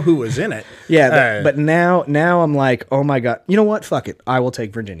 We know who was in it. Yeah, but now I'm like, oh my God. You know what? Fuck it. I will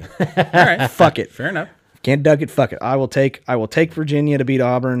take Virginia. All right. Fuck it. Fair enough. Can't duck it. Fuck it. I will take Virginia to beat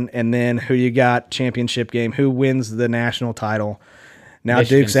Auburn, and then who you got? Championship game. Who wins the national title? Now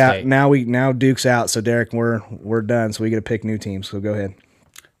Michigan Duke's out. State. Now Duke's out. So Derek, we're done. So we got to pick new teams. So go ahead.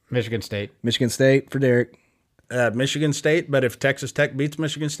 Michigan State. Michigan State for Derek. Michigan State, but if Texas Tech beats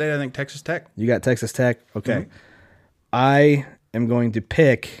Michigan State, I think Texas Tech. You got Texas Tech. Okay. I am going to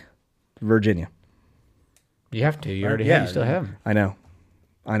pick Virginia. You have to. You already yeah. have. You still have them. I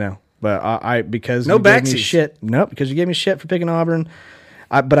know. But I because No you gave me backsies. shit. Nope, because you gave me shit for picking Auburn.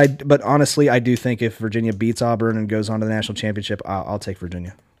 But honestly, I do think if Virginia beats Auburn and goes on to the national championship, I'll take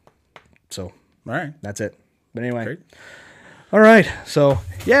Virginia. So All right. that's it. But anyway, Great. all right. So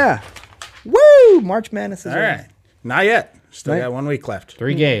yeah, woo! March Madness is All over. right. Not yet. Still Right. got 1 week left.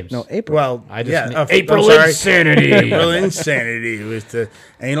 3 games. No, April. Well, I just yeah. need- I'm April sorry. insanity. April insanity with the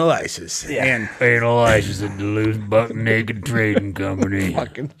anal ISIS. Yeah. And Analyzes a Duluth Buck Naked Trading Company.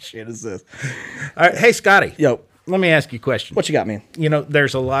 fucking shit is this? all right. Hey, Scotty. Yo, Let me ask you a question. what you got, man? You know,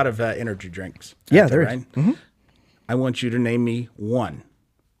 there's a lot of energy drinks. out Yeah, there is. right? I want you to name me one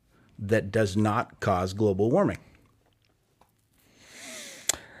that does not cause global warming.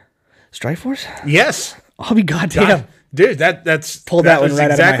 Strike Force? Yes. I'll be goddamn. Dude, that's Pulled that one was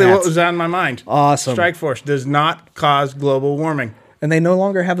right out of my exactly what hat. was on my mind. Awesome. Strike Force does not cause global warming. And they no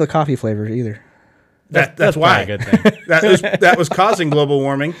longer have the coffee flavor either. That's why. probably a good thing. that was causing global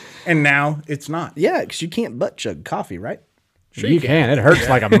warming, and now it's not. Yeah, because you can't butt chug coffee, right? You can. It hurts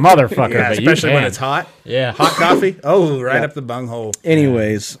like a motherfucker, Yeah, but especially you when can. it's hot. Yeah. Hot coffee. Oh, right up the bunghole.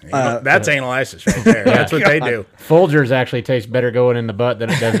 Anyways, That's analysis right there. That's what they do. Folgers actually taste better going in the butt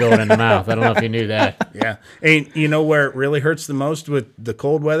than it does going in the mouth. I don't know if you knew that. Yeah. And you know where it really hurts the most with the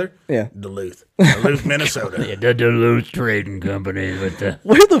cold weather? Yeah. Duluth, Minnesota. The Duluth Trading Company with the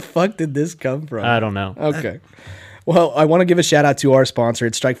where the fuck did this come from? I don't know. Okay. Well, I want to give a shout out to our sponsor.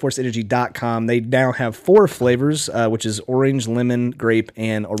 It's StrikeForceEnergy.com. They now have 4 flavors, which is orange, lemon, grape,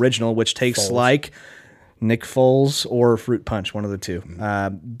 and original, which tastes like Nick Foles or Fruit Punch, one of the two.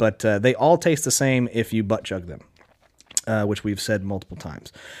 But they all taste the same if you butt chug them, which we've said multiple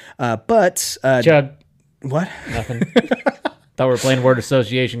times. Chug. What? Nothing. Thought we were playing word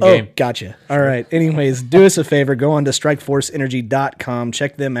association Oh, game. gotcha. All right. Anyways, do us a favor. Go on to StrikeForceEnergy.com.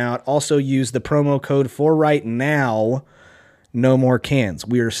 Check them out. Also use the promo code for right now, no more cans.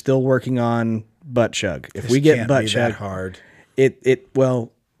 We are still working on butt chug. If we get Can't butt be chug, that hard.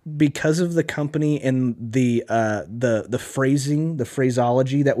 well, because of the company and the phrasing, the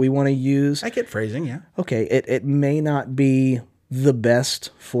phraseology that we want to use, I get phrasing, yeah. okay, it may not be the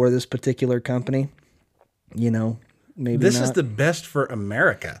best for this particular company. You know, maybe This not. is the best for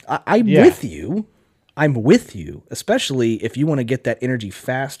America. I'm Yeah. with you. I'm with you, especially if you want to get that energy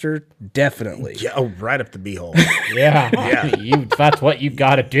faster. Definitely. Yeah, oh, right up the beehole. Yeah. That's what you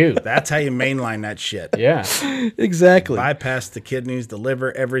got to do. That's how you mainline that shit. Yeah. Exactly. Bypass the kidneys, the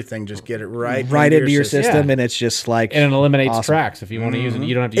liver, everything. Just get it right Into your system. system, Yeah. and it's just like And it eliminates awesome. tracks. If you want to use it,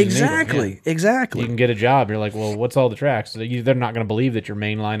 you don't have to use a needle. Exactly. Yeah. Exactly. You can get a job. You're like, well, what's all the tracks? They're not going to believe that you're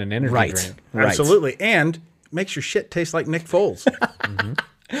mainline an energy Right. drink. Right. Absolutely. And makes your shit taste like Nick Foles.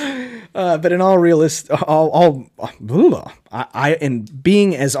 But in all and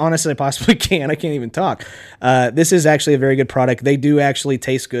being as honest as I possibly can, I can't even talk. This is actually a very good product. They do actually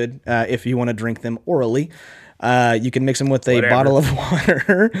taste good if you want to drink them orally. You can mix them with a bottle of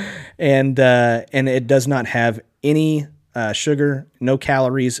water, and it does not have any sugar, no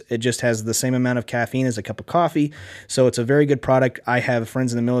calories. It just has the same amount of caffeine as a cup of coffee. So it's a very good product. I have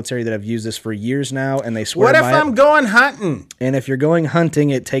friends in the military that have used this for years now, and they swear What if by it. I'm going hunting? And if you're going hunting,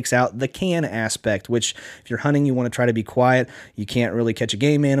 it takes out the can aspect, which if you're hunting, you want to try to be quiet. You can't really catch a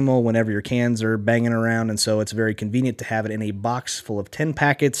game animal whenever your cans are banging around. And so it's very convenient to have it in a box full of 10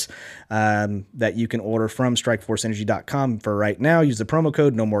 packets that you can order from StrikeForceEnergy.com for right now. Use the promo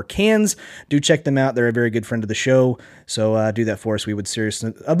code No More Cans. Do check them out. They're a very good friend of the show. So do that for us. We would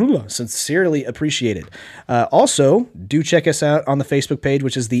sincerely appreciate it. Also, do check us out on the Facebook page,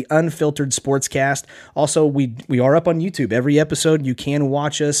 which is the Unfiltered Sportscast. Also, we are up on YouTube. Every episode, you can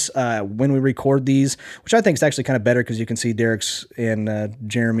watch us when we record these, which I think is actually kind of better because you can see Derek's and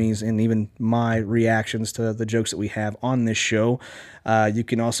Jeremy's and even my reactions to the jokes that we have on this show. You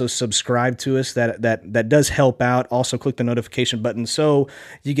can also subscribe to us. That does help out. Also, click the notification button so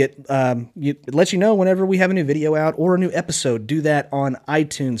you get it lets you know whenever we have a new video out or a new episode. Do that on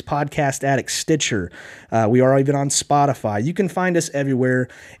iTunes, Podcast Addict, Stitcher. We are even on Spotify. You can find us everywhere.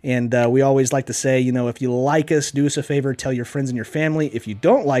 And we always like to say, if you like us, do us a favor, tell your friends and your family. If you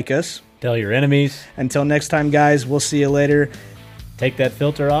don't like us, Tell your enemies, until next time, guys, we'll see you later. take that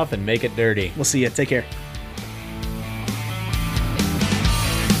filter off and make it dirty. We'll see you. Take care.